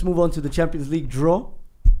 Anyway, let's move on to the Champions League draw.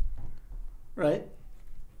 Right,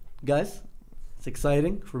 guys, it's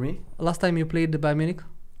exciting for me. Last time you played Bayern Munich,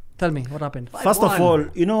 tell me what happened. First of all,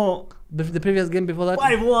 you know, The previous game before that.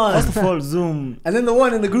 5-1. first of all, Zoom. And then the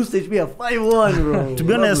one in the group stage, we have 5-1, bro. To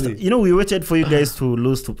be honest, Lovely. you know, we waited for you guys to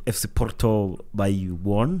lose to FC Porto by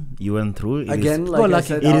 1. You went through. Again, Go like I lucky.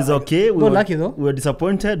 said, It is okay. Got lucky though. We were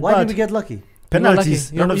disappointed. Why but did we get lucky?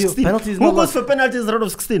 penalties? You Round got of lucky. 16. Penalties Who not goes luck. for penalties round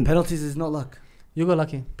of 16? Penalties is not luck. You got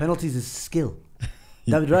lucky. Penalties is skill.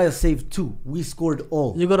 David Raya saved 2. We scored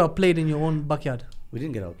all. You got outplayed in your own backyard. We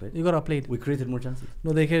didn't get outplayed. You got outplayed. We created more chances.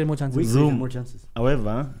 No, they created more chances. We Zoom. created more chances.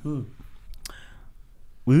 However, Hmm.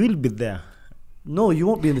 we will be there. No, you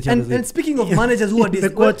won't be in the Champions And League. speaking of managers who are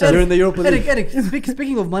You're in the Europa League. Eric,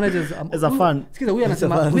 speaking of managers, As a fan. we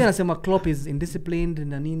anasema Klopp is indisciplined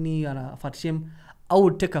na nini ana fat shame. I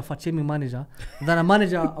would take a fat shaming manager than a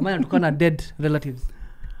manager ambaye anatokana dead relatives.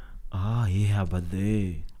 Ah, yeah, but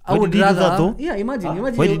they. I would did he do rather that though? Yeah, imagine.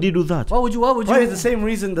 Why did he do that? Why would you Why is the same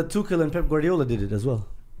reason that Tuchel and Pep Guardiola did it as well?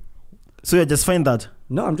 So you just find that?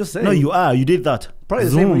 No, I'm just saying. No, you are. You did that. Probably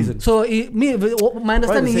the same Zoom. reason. So my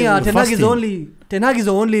understanding same here, reason. Ten Hag is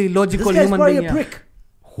the only logical This guy's human probably being a here. prick.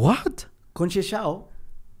 What? Conceição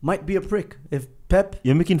might be a prick if Pep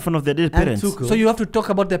You're making fun of their dead and parents. Tuchel So you have to talk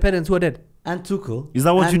about their parents who are dead. and Tuchel. Is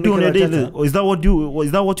that what and you do on your Mikel daily? Arteta- Or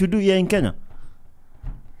is that what you do here in Kenya?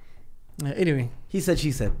 Anyway, He said,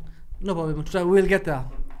 she said. no problem. We'll get there.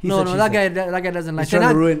 He No, said, no, she that said. guy doesn't like. He's trying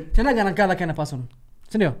to ruin. Ten Hag anakaa that kind of person.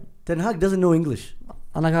 Sindio? Ten Hag doesn't know English.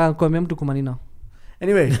 Anakaa kuambia mtu kumanina.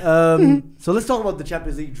 Anyway, so let's talk about the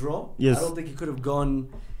Champions League draw. Yes. I don't think it could have gone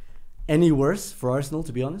any worse for Arsenal,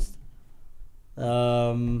 to be honest.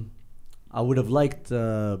 I would have liked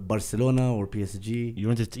Barcelona or PSG You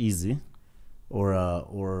want it easy.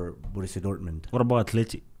 or Borussia Dortmund. What about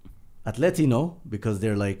Atleti? Atleti, no, because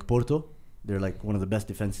they're like Porto. They're like one of the best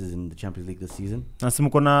defenses in the Champions League this season.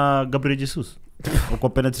 Nasimu kona Gabriel Jesus. Uko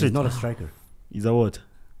He's penetrate. not a striker. He's a what?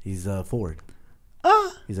 He's a forward.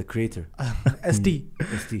 He's a creator. ST.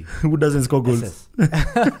 ST. Who doesn't score goals? SS.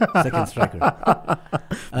 Second striker.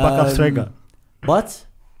 Backup striker. But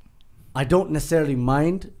I don't necessarily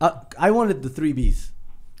mind. I wanted the 3 Bs.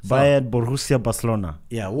 So, Bayern, Borussia, Barcelona.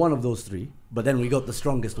 yeah, one of those 3. But then we got the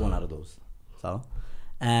strongest one out of those. So,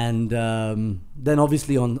 and then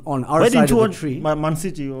obviously on our Why side didn't you of want the tree, Man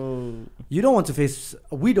City? Or... you don't want to face.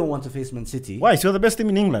 We don't want to face Man City. Why? So you're the best team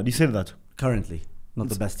in England. You said that. Currently, not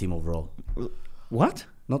the best team overall. What?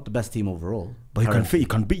 Not the best team overall. But Currently. you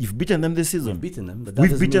can beat. You've beaten them this season. We've beaten them. But that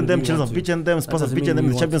We've doesn't beaten mean them. we Chelsea want have to. beaten them. That Spurs have doesn't beaten mean them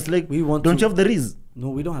we in the want Champions to. League. We want Don't to. you have the Riz? No,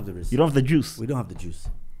 we don't have the risk. You don't have the juice. We don't have the juice.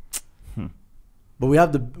 But we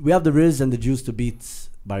have the riz and the juice to beat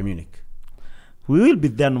Bayern Munich. We will be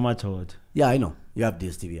there no matter what. Yeah, I know. You have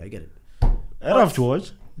DSTV. I get it. I don't have to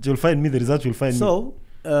watch. You'll find me. The result you'll find me. So,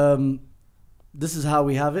 this is how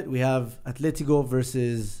we have it. We have Atletico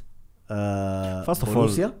versus First of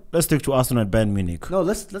Borussia. all, let's take to Arsenal and Bayern Munich. No,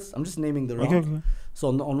 let's. I'm just naming the round. Okay. So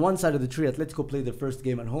on one side of the tree, Atletico played their first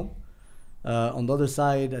game at home. On the other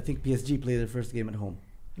side, I think PSG played their first game at home.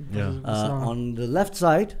 Yeah. On the left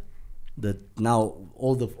side, now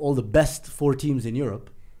all the best 4 teams in Europe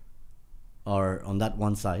are on that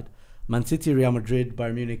one side. Man City, Real Madrid,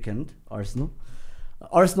 Bayern Munich, and Arsenal.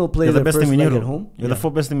 Arsenal play You're their the best first team in leg Europe. at home. You're the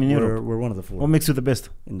 4 best team in Europe. We're one of the 4 What makes you the best?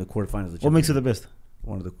 in the quarterfinals of the What makes you Champions the best? League.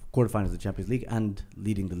 One of the quarterfinals of the Champions League and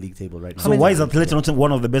leading the league table right now. So why is Atleti not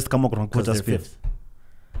one of the best come on Because quarters they're fifth?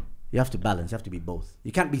 You have to balance. You have to be both.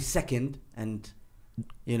 You can't be second and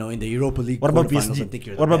in the Europa League. What about quarterfinals and think PSG?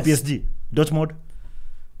 you're What the about best. PSG? Dortmund?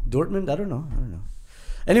 Dortmund? I don't know.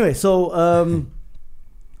 Anyway, so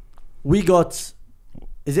we got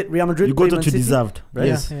Is it Real Madrid? You got play what Man you City? deserved, right?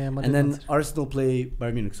 Yeah, yeah, Madrid, And then Man City. Arsenal play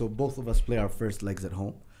Bayern Munich. So both of us play our first legs at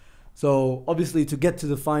home. So obviously to get to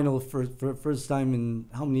the final for first time in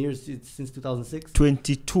how many years? Since 2006.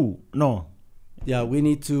 22. No. Yeah, we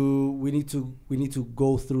need to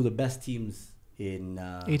go through the best teams in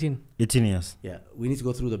 18. 18 years. Yeah, we need to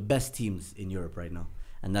go through the best teams in Europe right now,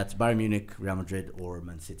 and that's Bayern Munich, Real Madrid, or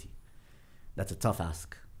Man City. That's a tough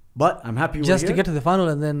ask, but I'm happy we're Just to here get to the final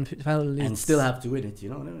and then final and still have to win it. You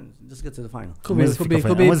know, just get to the final. Could be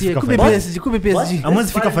PSG. PSG. I'm going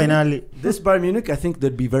to fika finale. This Bayern Munich, I think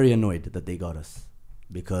they'd be very annoyed that they got us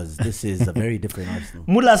because this is a very different Arsenal.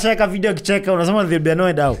 Mula shaka video kicheka unasema they'll be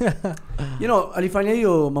annoyed out. You know, alifanya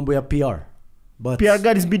hiyo mambo ya PR. But PR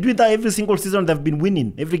guys has been doing that every single season. They've been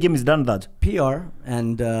winning. Every game is done that. PR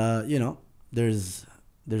and you know, there's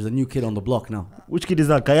a new kid on the block now. Which kid is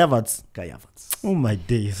that? Kai Havertz. Kai Havertz. Oh my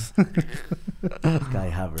days. Kai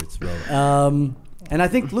Havertz, bro. And I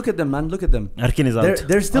think, look at them, man. Look at them. Arkin is out.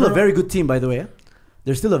 They're still a very good team, by the way.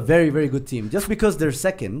 They're still a very, very good team. Just because they're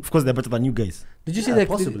second. Of course, they're better than you guys. Did you see that?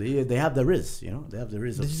 Possibly. They have the Riz, you know. They have the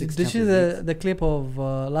Riz of six. Did you see the clip of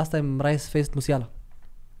last time Rice faced Musiala?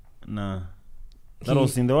 Nah. That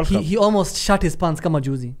was in the World Cup. He almost shut his pants kama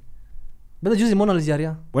juzi. But the juzi mona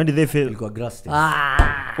alijaria. When did they face?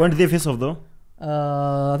 When did they face off though?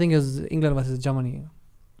 I think it was England versus Germany.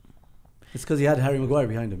 It's because he had Harry Maguire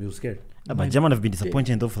behind him. He was scared. But Germany have been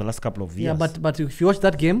disappointing though for the last couple of years. Yeah, but if you watch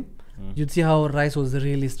that game, you'd see how Rice was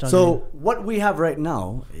really struggling. So what we have right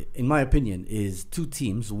now, in my opinion, is two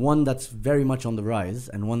teams. One that's very much on the rise,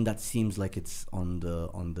 and one that seems like it's on the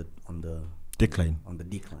decline. On the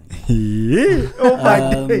decline. Oh my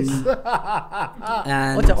days.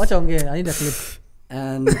 And watch I need a clip.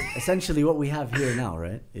 And essentially what we have here now,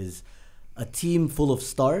 right, is a team full of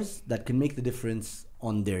stars that can make the difference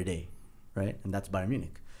on their day, right? And that's Bayern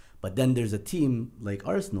Munich. But then there's a team like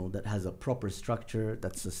Arsenal that has a proper structure,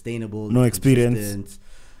 that's sustainable, no that's experience. consistent.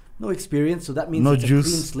 No experience, so that means no it's juice. a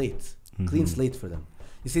clean slate. Clean slate for them.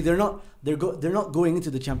 You see, they're not going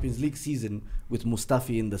into the Champions League season with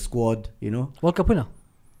Mustafi in the squad, you know? World Cup winner.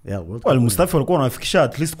 Yeah, World Cup. Well, Mustafi walikuwa wanafikisha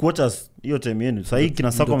at least quarters hiyo time yenu. Sasa hii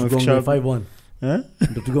kina Saka wamefikisha 5-1.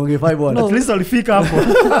 Ndio tugonge 5-1. At least walifika hapo.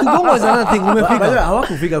 Gongo is another thing. Umefika.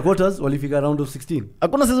 Hawakufika quarters, walifika round of 16.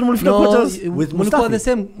 Hakuna season mlifika quarters with mulikuwa Mustafi.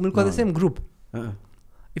 the same group.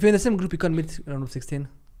 If you're in the same group, you can't meet round of 16.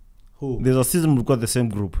 Who? There's a season we've got the same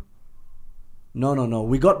group. No.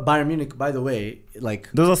 We got Bayern Munich, by the way, like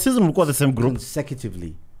There's a season we've got the same group.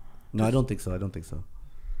 consecutively. No, I don't think so.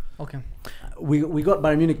 Okay. We got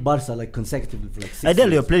Bayern Munich, Barca like consecutively for like 6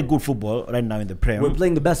 Ideally, years. you're playing good football right now in the Prem. We're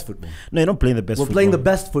playing the best football. No, you're not playing the best We're football. playing the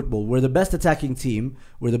best football. We're the best attacking team.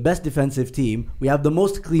 We're the best defensive team. We have the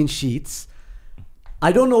most clean sheets.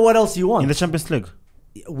 I don't know what else you want. In the Champions League?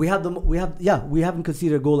 We haven't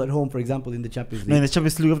conceded a goal at home, for example, in the Champions League. No, in the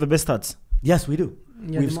Champions League, you have the best stats. Yes, we do.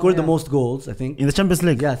 Yeah, We've scored the most goals, I think. In the Champions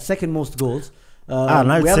League? Yeah, second most goals. Now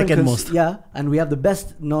we it's haven't second most. Yeah, and we have the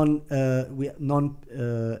best non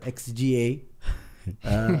XGA.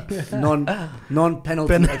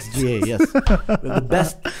 Non-penalty XGA, yes. We have the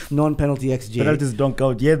best non-penalty XGA. Penalties don't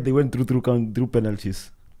count. Yet they went through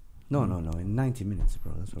penalties. No. In 90 minutes,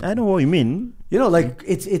 bro. That's what I know what you mean. You know, like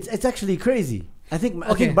it's actually crazy. I think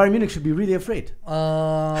Bayern Munich should be really afraid.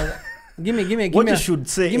 Give me. What you should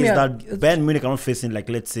say is that Bayern Munich are not facing, like,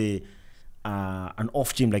 let's say, an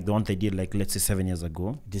off team like the one they did, like, let's say 7 years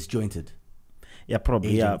ago. Disjointed. Yeah, probably.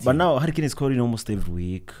 Aging Yeah, team. but now Hurricane is scoring almost every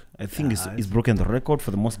week. I think he's broken the record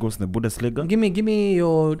for the most goals in the Bundesliga. Give me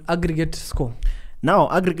your aggregate score. Now,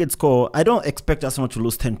 aggregate score, I don't expect Arsenal to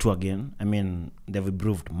lose 10-2 again. I mean, they've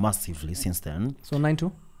improved massively since then. So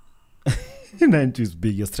 9-2. 9-2 is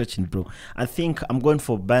big. You're stretching, bro. I think I'm going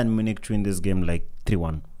for Bayern Munich to win this game like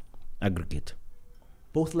 3-1 aggregate.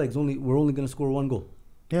 Both legs we're only going to score one goal.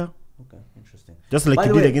 Yeah. Okay, interesting. Just like By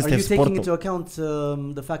you the did way, against are you FC taking Porto. into account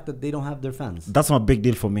the fact that they don't have their fans? That's not a big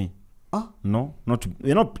deal for me. No,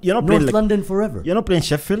 you're not playing North like, London forever. You're not playing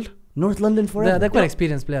Sheffield. North London forever. They're quite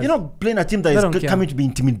experienced players. You're not playing a team that They don't is care. coming to be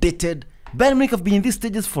intimidated. Bayern Munich have been in these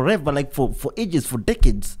stages forever, like for ages, for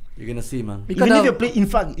decades. You're gonna see, man. Even if you play, in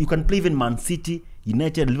fact, you can play even Man City,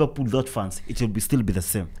 United, Liverpool without fans. It will still be the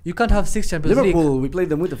same. You can't have 6 Champions Liverpool, League. we played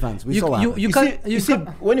them with the fans. We You- saw what you- happened. you- You see,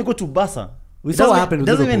 when you go to Barca, We saw what happened It with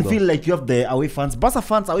doesn't Liverpool, even feel like you have the away fans. Barca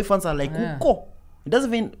fans, away fans are like Yeah. uko. It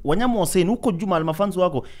doesn't even. Wanyama was saying uko juma alma fans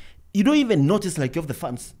wako. You don't even notice like you have the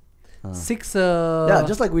fans. 6. Yeah,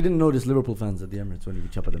 just like we didn't notice Liverpool fans at the Emirates when we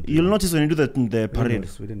chop at them. You'll notice when you do the parade.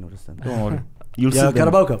 We didn't notice them. Don't worry. You'll Yeah, see them.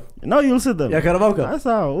 Carabao Cup. No, you'll see them. Yeah, Carabao Cup. That's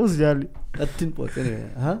how. Who's Jali? That tin pot anyway.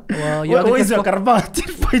 Huh? Well, Where is your Carabao?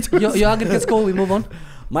 your aggregate score, we move on.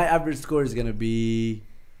 My average score is gonna be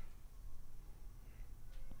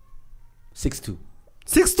 6-2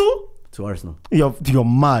 6-2 to Arsenal. You're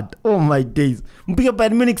mad. Oh my days. Mpige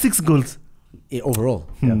Bayern Munich 6 goals. Overall.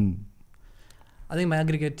 Yeah. I think my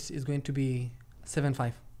aggregate is going to be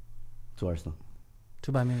 7-5 To Arsenal.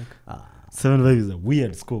 to Bayern Munich. 7-5 is a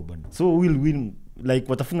weird score, man. So we'll win. Like,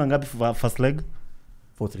 watafunga ngapi for first leg?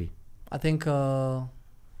 4-3. I think And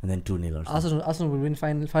then 2-0 Arsenal. Arsenal will win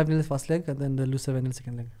 5-0 first leg and then they'll lose 7-0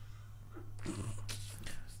 second leg.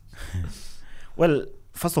 Well,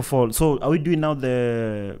 first of all, so are we doing now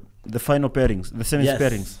the final pairings, the semis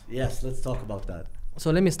pairings? Yes, let's talk about that. So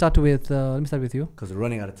let me start with you. Because we're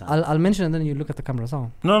running out of time. I'll mention and then you look at the camera.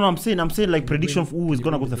 So. No, I'm saying like prediction of who is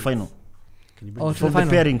gonna go to the final. Can you bring Oh, the to the From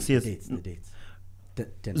the final. pairings, yes. dates? The dates.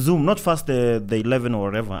 10. Zoom, not first the 11 or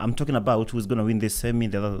whatever. I'm talking about who's gonna win this semi,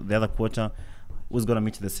 the other quarter, who's gonna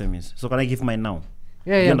meet the semis. So can I give mine now?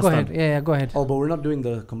 Yeah, go understand? ahead. Yeah, go ahead. Oh, but we're not doing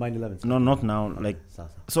the combined 11s. No, not now. Like, Sasa.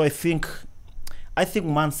 so I think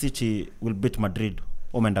Man City will beat Madrid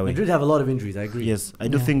home and away. Madrid have a lot of injuries, I agree. Yes, I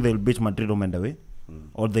do think they'll beat Madrid home and away.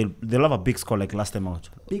 Or they'll have a big score like last time out.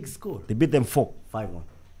 Big score. They beat them 4. 5-1.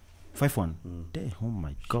 5-1. Damn, oh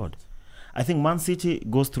my God. I think Man City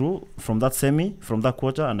goes through from that semi, from that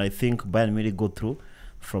quarter, and I think Bayern Munich go through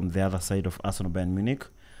from the other side of Arsenal Bayern Munich.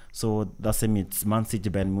 So that semi, it's Man City,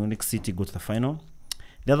 Bayern Munich, City go to the final.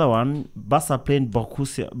 The other one, Barca playing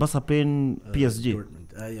PSG.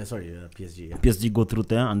 PSG. Yeah. PSG go through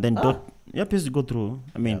there, and then PSG go through.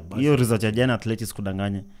 I mean, hiyo result ya jana Atletico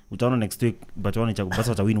kudanganya. Utaona next week, but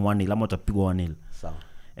Barca win 1-0 ama watapigwa 1-0. Sawa.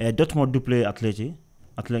 Dortmund do play Atleti.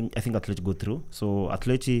 I think Atleti go through. So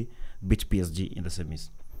Atleti beat PSG in the semis.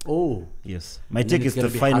 Oh. Yes. My And take then is it's the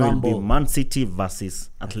gonna be final will be Harambo. Man City versus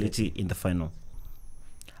Atleti in the final.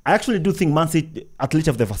 I actually do think Atleti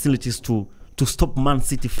have the facilities to stop Man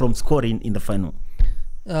City from scoring in the final.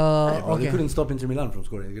 They Okay. couldn't stop Inter Milan from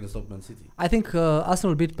scoring. They're going to stop Man City. I think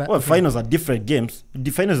Arsenal beat. Well, finals are different games.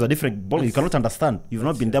 The finals are different ball. You cannot understand. You've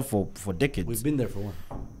not been there for decades. We've been there for one.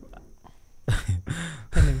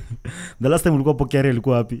 The last time ulikuwa Pokere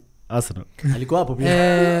ilikuwa wapi? Arsenal. Alikuwa hapo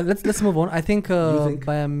pia. Let's move on. I think, You think?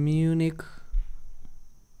 Bayern Munich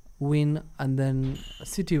win and then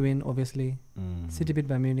City win. Obviously, City beat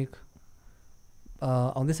Bayern Munich.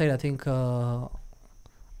 On this side, I think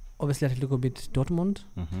obviously Atletico beat Dortmund.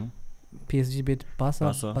 PSG beat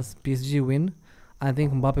Barca. PSG win. I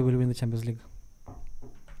think Mbappe will win the Champions League.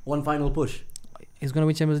 One final push. He's gonna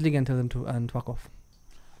win Champions League and tell them to fuck off.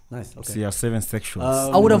 Nice. Okay. So you are 7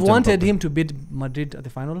 sexuals. I would have Not wanted Mbappe. him to beat Madrid at the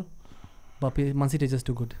final, but Man City is just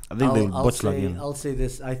too good. I think they'll I'll botch again. I'll say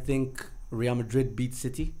this. I think Real Madrid beat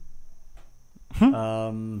City.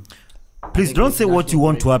 Please don't say what you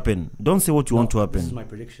want to happen. Don't say what you want to This is happen. my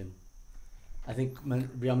prediction. I think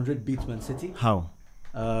Real Madrid beats Man City. How?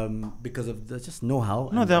 Because of the just know-how.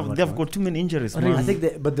 No, and they have whatnot. got too many injuries, Really? man. I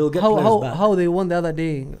think but they'll get players back. How they won the other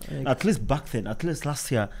day. At least back then, at least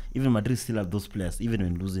last year, even Madrid still have those players, even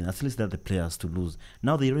when losing. At least they have the players to lose.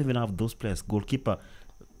 Now they don't even have those players. Goalkeeper,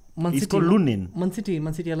 Man it's City, called Lunin. Man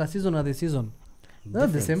City last season or this season. They're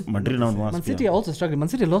not the same. Madrid now was. Man City are also struggling. Man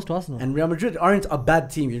City lost to Arsenal. And Real Madrid aren't a bad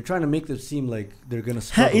team. You're trying to make them seem like they're gonna Hey,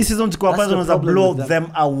 struggle. in season That's the problem blow with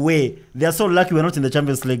them away. They are so lucky we're not in the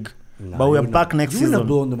Champions League, Nah, but we're you wouldn't back have- next You wouldn't have season.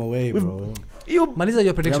 blown them away, bro. You, Maliza, your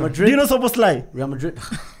Real prediction. do Madrid. you know Soboslai? Real Madrid.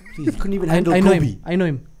 Please, couldn't even handle I know Kobe. him. I know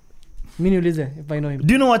him. Mini Ulize, if I know him.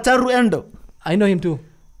 Do you know Wataru Endo? I know him too.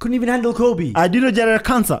 Couldn't even handle Kobe. Do you know Jared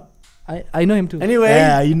Cancer? I know him too. Anyway.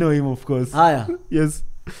 Yeah, you know him, of course. Yeah. Yes.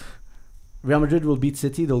 Real Madrid will beat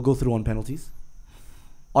City. They'll go through on penalties.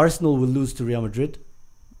 Arsenal will lose to Real Madrid.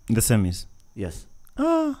 In the semis. Yes.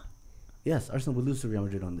 Yes, Arsenal will lose to Real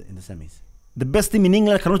Madrid in the semis. The best team in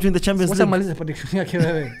England cannot win the Champions Wacha League. maliza prediction yake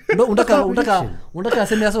wewe. Unataka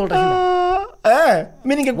aseme Arsenal utashinda.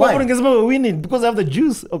 Mi ningekuwa Why? hapo ningesema we're winning because I have the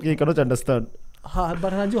juice. Okay, you cannot understand.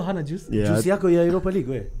 But anajua hana juice. Yeah. Juice yako ya Europa League,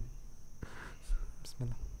 we.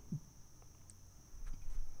 Bismillah.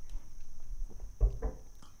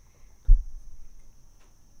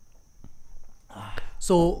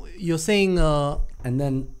 So you're saying And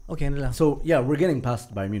then, okay, endelea. so yeah, we're getting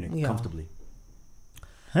past Bayern Munich Yeah. comfortably.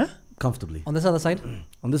 Huh? Comfortably. On this other side,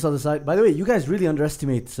 On this other side, by the way, you guys really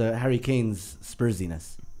underestimate Harry Kane's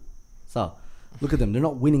Spursiness. So, look at them. They're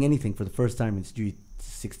not winning anything for the first time in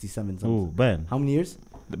 67 something. Oh, Bayern. How many years?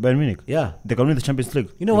 The Bayern Munich. Yeah. They can win the Champions League.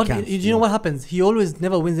 you know They what? can't, You know what happens? He always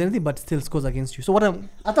never wins anything, but still scores against you. So what I'm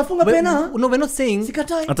Atafunga we're, pena. no, we're not saying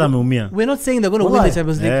Sikatai. Hata ameumia. we're not saying they're going to win Why? the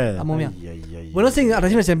Champions League. Yeah. Ameumia. We're not saying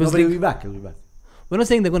atashinda Champions No, but he'll League. be back. He'll be back. We're not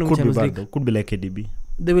saying they're going to win Could be Champions bad League. though. Could be like KDB.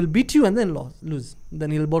 They will beat you and then lose.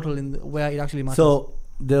 Then he'll bottle in where it actually matters. So,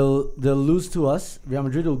 they'll lose to us. Real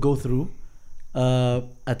Madrid will go through.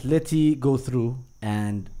 Atleti go through.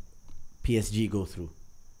 And PSG go through.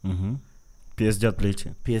 PSG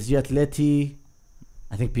Atleti. PSG Atleti.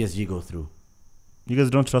 I think PSG go through. You guys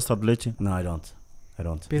don't trust Atleti? No, I don't.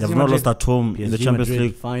 They've not lost at home in the Champions Madrid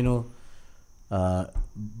League. final.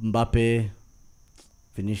 Mbappe,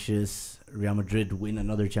 Vinicius, Real Madrid win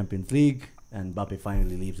another Champions League, and Mbappe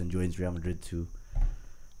finally leaves and joins Real Madrid to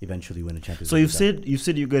eventually win a Champions So League. you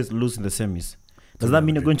said you guys lose in the semis. Does that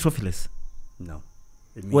mean you're going trophyless? No.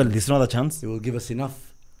 Well, there's another chance. It will give us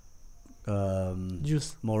enough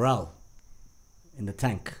Juice. morale in the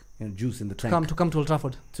tank, juice in the tank To come to Old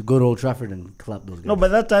Trafford. to go to Old Trafford and clap those guys. No, by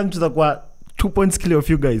that time, to the 2 points clear of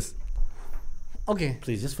you guys. Okay.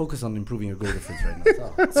 Please just focus on improving your goal difference right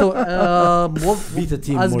now. So Beat a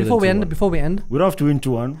team as more before we than end, 2-1. before we end, We don't have to win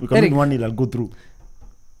 2-1. We can Eric. win 1-0. I'll go through.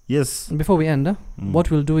 Yes. before we end, what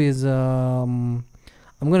we'll do is I'm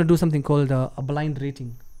going to do something called a blind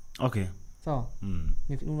rating. Okay. So, do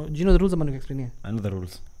you know the rules? I'm going to explain here. I know the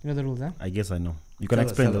rules. You know the rules, eh? I guess I know. You can Tell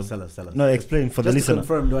explain us. those. No, explain for the Just to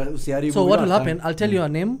listener. confirm, So what will happen, I'll tell you a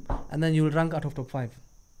name and then you'll rank out of top 5.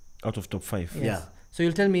 Out of top 5. Yes. Yeah. So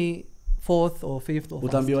you'll tell me 4th or 5th or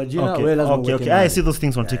 1st. Okay. I see those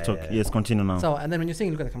things on TikTok. yeah. Yes, continue now. So, and then when you sing,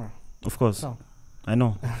 look at the camera. Of course. So, I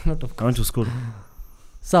know. not of I went to school.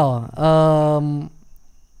 So,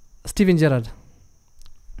 Steven Gerrard.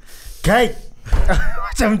 Kai!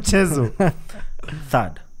 Wacha mchezo.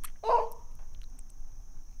 3rd.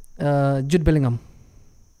 Jude Bellingham.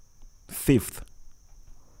 5th.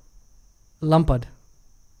 Lampard.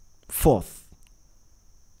 4th.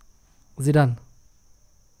 Zidane.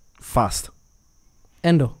 1st.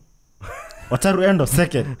 Endo. Wataru Endo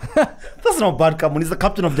 2nd. That's not bad, come on. He's the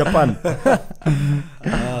captain of Japan.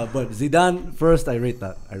 But Zidane first, I rate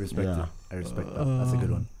that. I respect Yeah. it. I respect that. That's a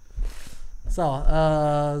good one. So,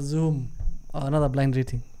 Zoom. Another blind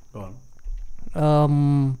rating. Go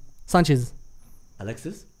on. Sanchez.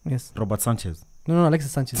 Alexis? Yes. Robert Sanchez. No,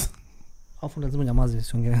 Alexis Sanchez. Afu lazima nyamaze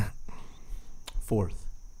siongea. 4th.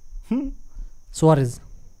 Suarez.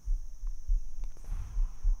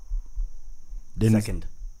 Dennis. 2nd.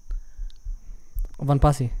 Van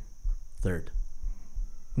Persie. 3rd.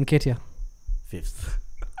 Nketiah. 5th.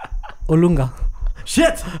 Olunga.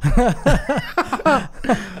 Shit!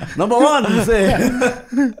 Number 1, you say.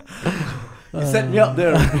 You set me up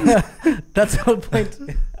there. That's the whole point.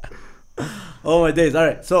 Oh my days. All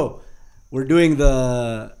right. So we're doing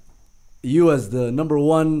you as the number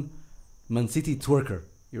 1 Man City twerker.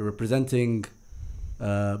 You're representing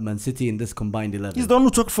Man City in this combined 11. He's the one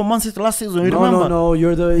who talked for Man City last season. You remember? No.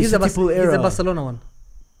 You're the He's City pool era. the Barcelona one.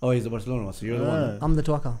 Oh, he's the Barcelona one. So you're the one. I'm the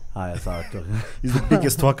twerker. Hi, I saw it. He's the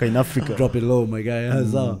biggest twerker in Africa. Drop it low, my guy. I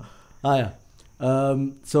saw.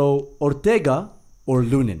 So Ortega or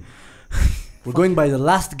Lunin? We're going by the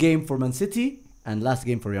last game for Man City and last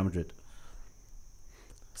game for Real Madrid.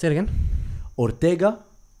 Say it again. Ortega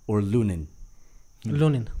or Lunin?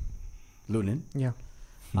 Lunin. Lunin. Yeah.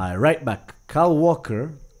 Right back. Kyle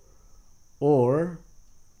Walker or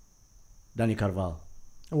Dani Carvajal?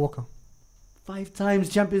 Walker. 5 times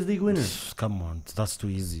Champions League winner. Come on, that's too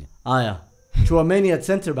easy. Chouameni at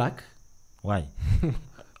centre back. Why?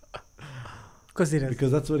 Of course it is.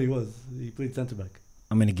 Because that's what he was. He played centre back.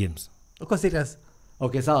 How many games? Of course it is.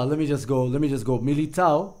 Okay, Sawa, let me just go.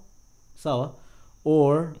 Militao, Sawa,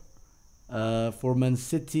 or for Man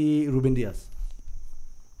City, Ruben Diaz.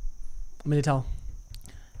 Militao.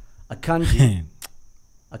 Akanji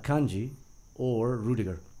or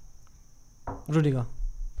Rudiger. Rudiger.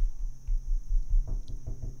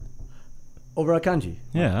 Over Akanji.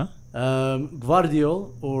 Yeah.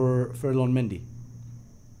 Gvardiol or Ferland Mendy.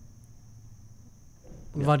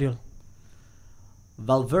 Vardiol.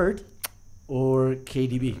 Valverde or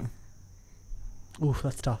KDB. Oof,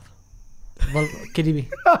 that's tough. KDB.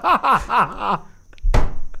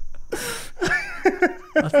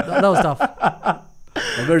 that was tough.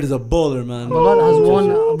 Valverde is a bowler, man. Valverde has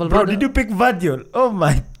won. Bro, did you pick Vardiol? Oh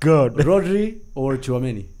my god. Rodri or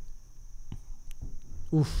Chouameni.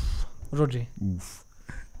 Oof. Rodri. Oof.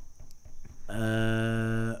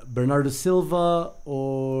 Bernardo Silva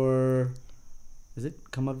or is it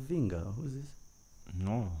Camavinga? Who is this?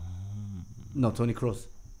 No, Toni Kroos.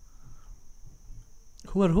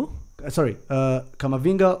 Who? Sorry,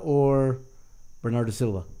 Camavinga or Bernardo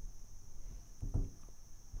Silva.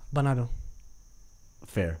 Bernardo.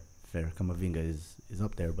 Fair. Camavinga is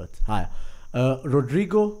up there, but higher.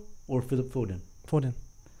 Rodrigo or Philip Foden.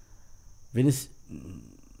 Vinicius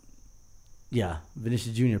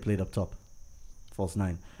Jr. played up top. False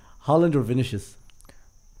 9. Haaland or Vinicius?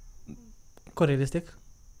 Quite realistic.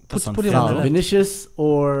 That's Put it unfair. on the left. Vinicius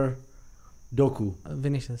or Doku?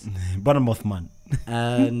 Vinicius. Bournemouth man.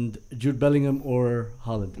 And Jude Bellingham or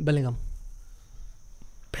Haaland? Bellingham.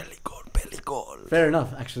 Fair enough.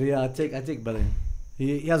 Actually, yeah, I take Bellingham.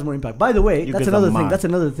 He has more impact. By the way, You that's guys are another thing. mad. That's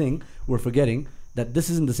another thing we're forgetting. That this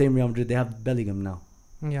isn't the same Real Madrid. They have Bellingham now.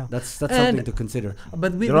 Yeah. That's something to consider.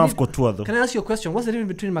 But They don't have Couture though. can I ask you a question? What's the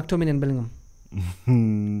difference between McTominay and Bellingham?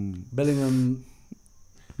 Bellingham.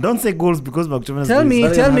 Don't say goals because McTominay. Tell me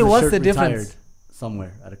Bellingham has a what's shirt the difference? retired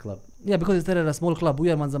somewhere at a club. Yeah, because it's at a small club.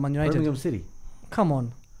 We are Man United. Birmingham City. Come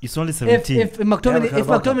on. It's only 17. If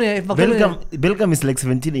McTominay, Bellingham is like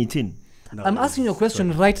 17, 18. No, I'm asking you a question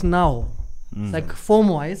right now, like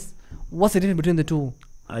form-wise, what's the difference between the two?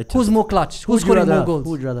 Who's more clutch? Who's scoring more goals?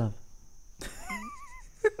 Who would you rather have?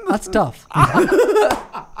 That's tough.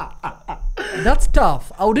 That's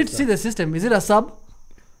tough. I would see the system. Is it a sub?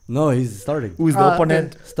 No, he's starting. Who is the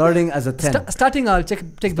opponent? Starting as a 10. Starting, I'll take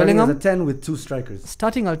Starting Bellingham. as a 10 with 2 strikers.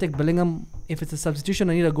 Starting, I'll take Bellingham. If it's a substitution,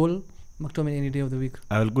 I need a goal. McTominay any day of the week.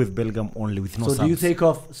 I will go with Bellingham only with no So subs. do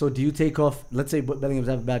you take off? Let's say Bellingham's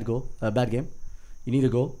have a bad game. You need a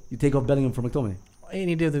goal. You take off Bellingham for McTominay.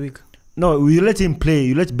 Any day of the week. No, you let him play.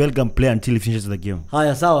 You let Bellingham play until he finishes the game.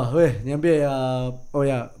 Haya sawa. Niambie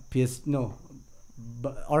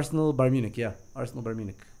Arsenal Bayern Munich. Yeah, Arsenal Bayern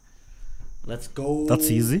Munich. Let's go.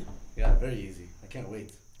 That's easy. Yeah, very easy. I can't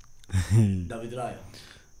wait. David Raya.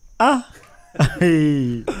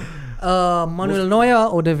 Hey. Manuel Neuer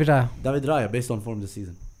or David Raya? David Raya, based on form this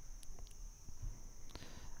season.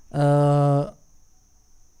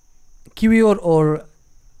 Kiwior or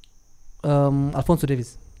Alphonso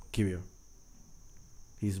Davies? Kiwior.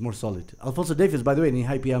 He's more solid. Alphonso Davies, by the way, ni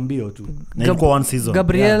hype Ambio too. One season.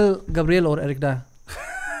 Gabriel or Eric Dyer?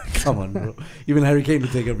 Come on, bro. Even Harry Kane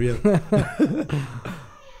would take Gabriel.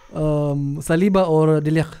 Saliba or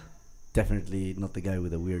De Ligt? Definitely not the guy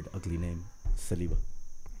with a weird, ugly name. Saliba.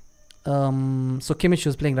 So Kimmich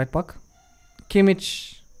was playing right back.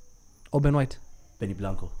 Kimmich or Ben White? Benny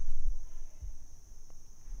Blanco.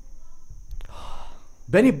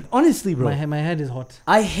 Benny, honestly, bro. My head is hot.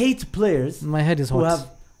 I hate players My head is who hot. have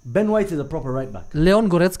Ben White is a proper right back. Leon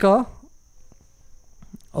Goretzka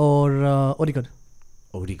or Odegaard?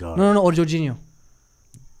 Odegaard. No, or Jorginho.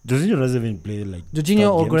 Jorginho doesn't even play like.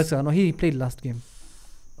 Jorginho or games. Goretzka? No, he played last game.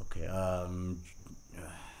 Okay.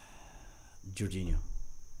 Jorginho.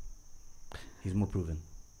 He's more proven.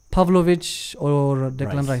 Pavlovic or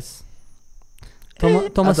Declan Rice?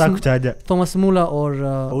 Thomas Muller or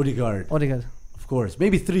Odegaard. Odegaard? Of course.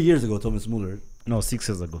 Maybe 3 years ago, Thomas Muller. No, 6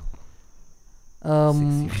 years ago. 6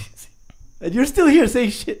 years. And you're still here saying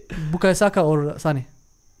shit. Bukayo Saka or Sane?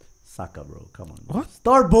 Saka, bro. Come on. What?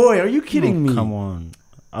 Star boy, are you kidding me? Come on.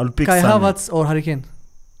 I'll pick Kai Sane. Havertz or Harry Kane?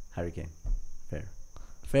 Harry Kane.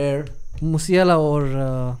 Fair. Musiala or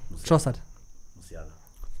Trossard? Musiala.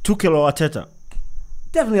 Tuchel or Arteta?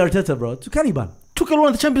 Definitely Arteta, bro. To Caliban. Tuchel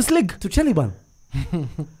won the Champions League. To Caliban.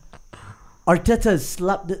 Arteta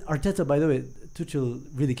slapped Arteta, by the way. Tuchel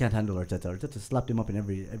really can't handle Arteta. Arteta slapped him up in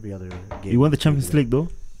every other game. He won the Champions League though.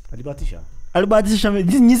 Alibatisha.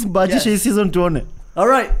 This season to All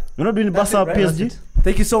right. We're not doing Barca right? PSG.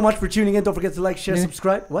 Thank you so much for tuning in. Don't forget to like, share, Yeah.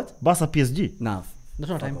 subscribe. What? Barca PSG. Nah. That's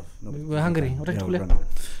not time. Fuck off. No, We're hungry. Yeah, What we're are you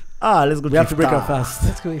running. Let's go. We have to break our fast.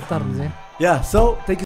 Let's go iftar. Yeah, so thank you.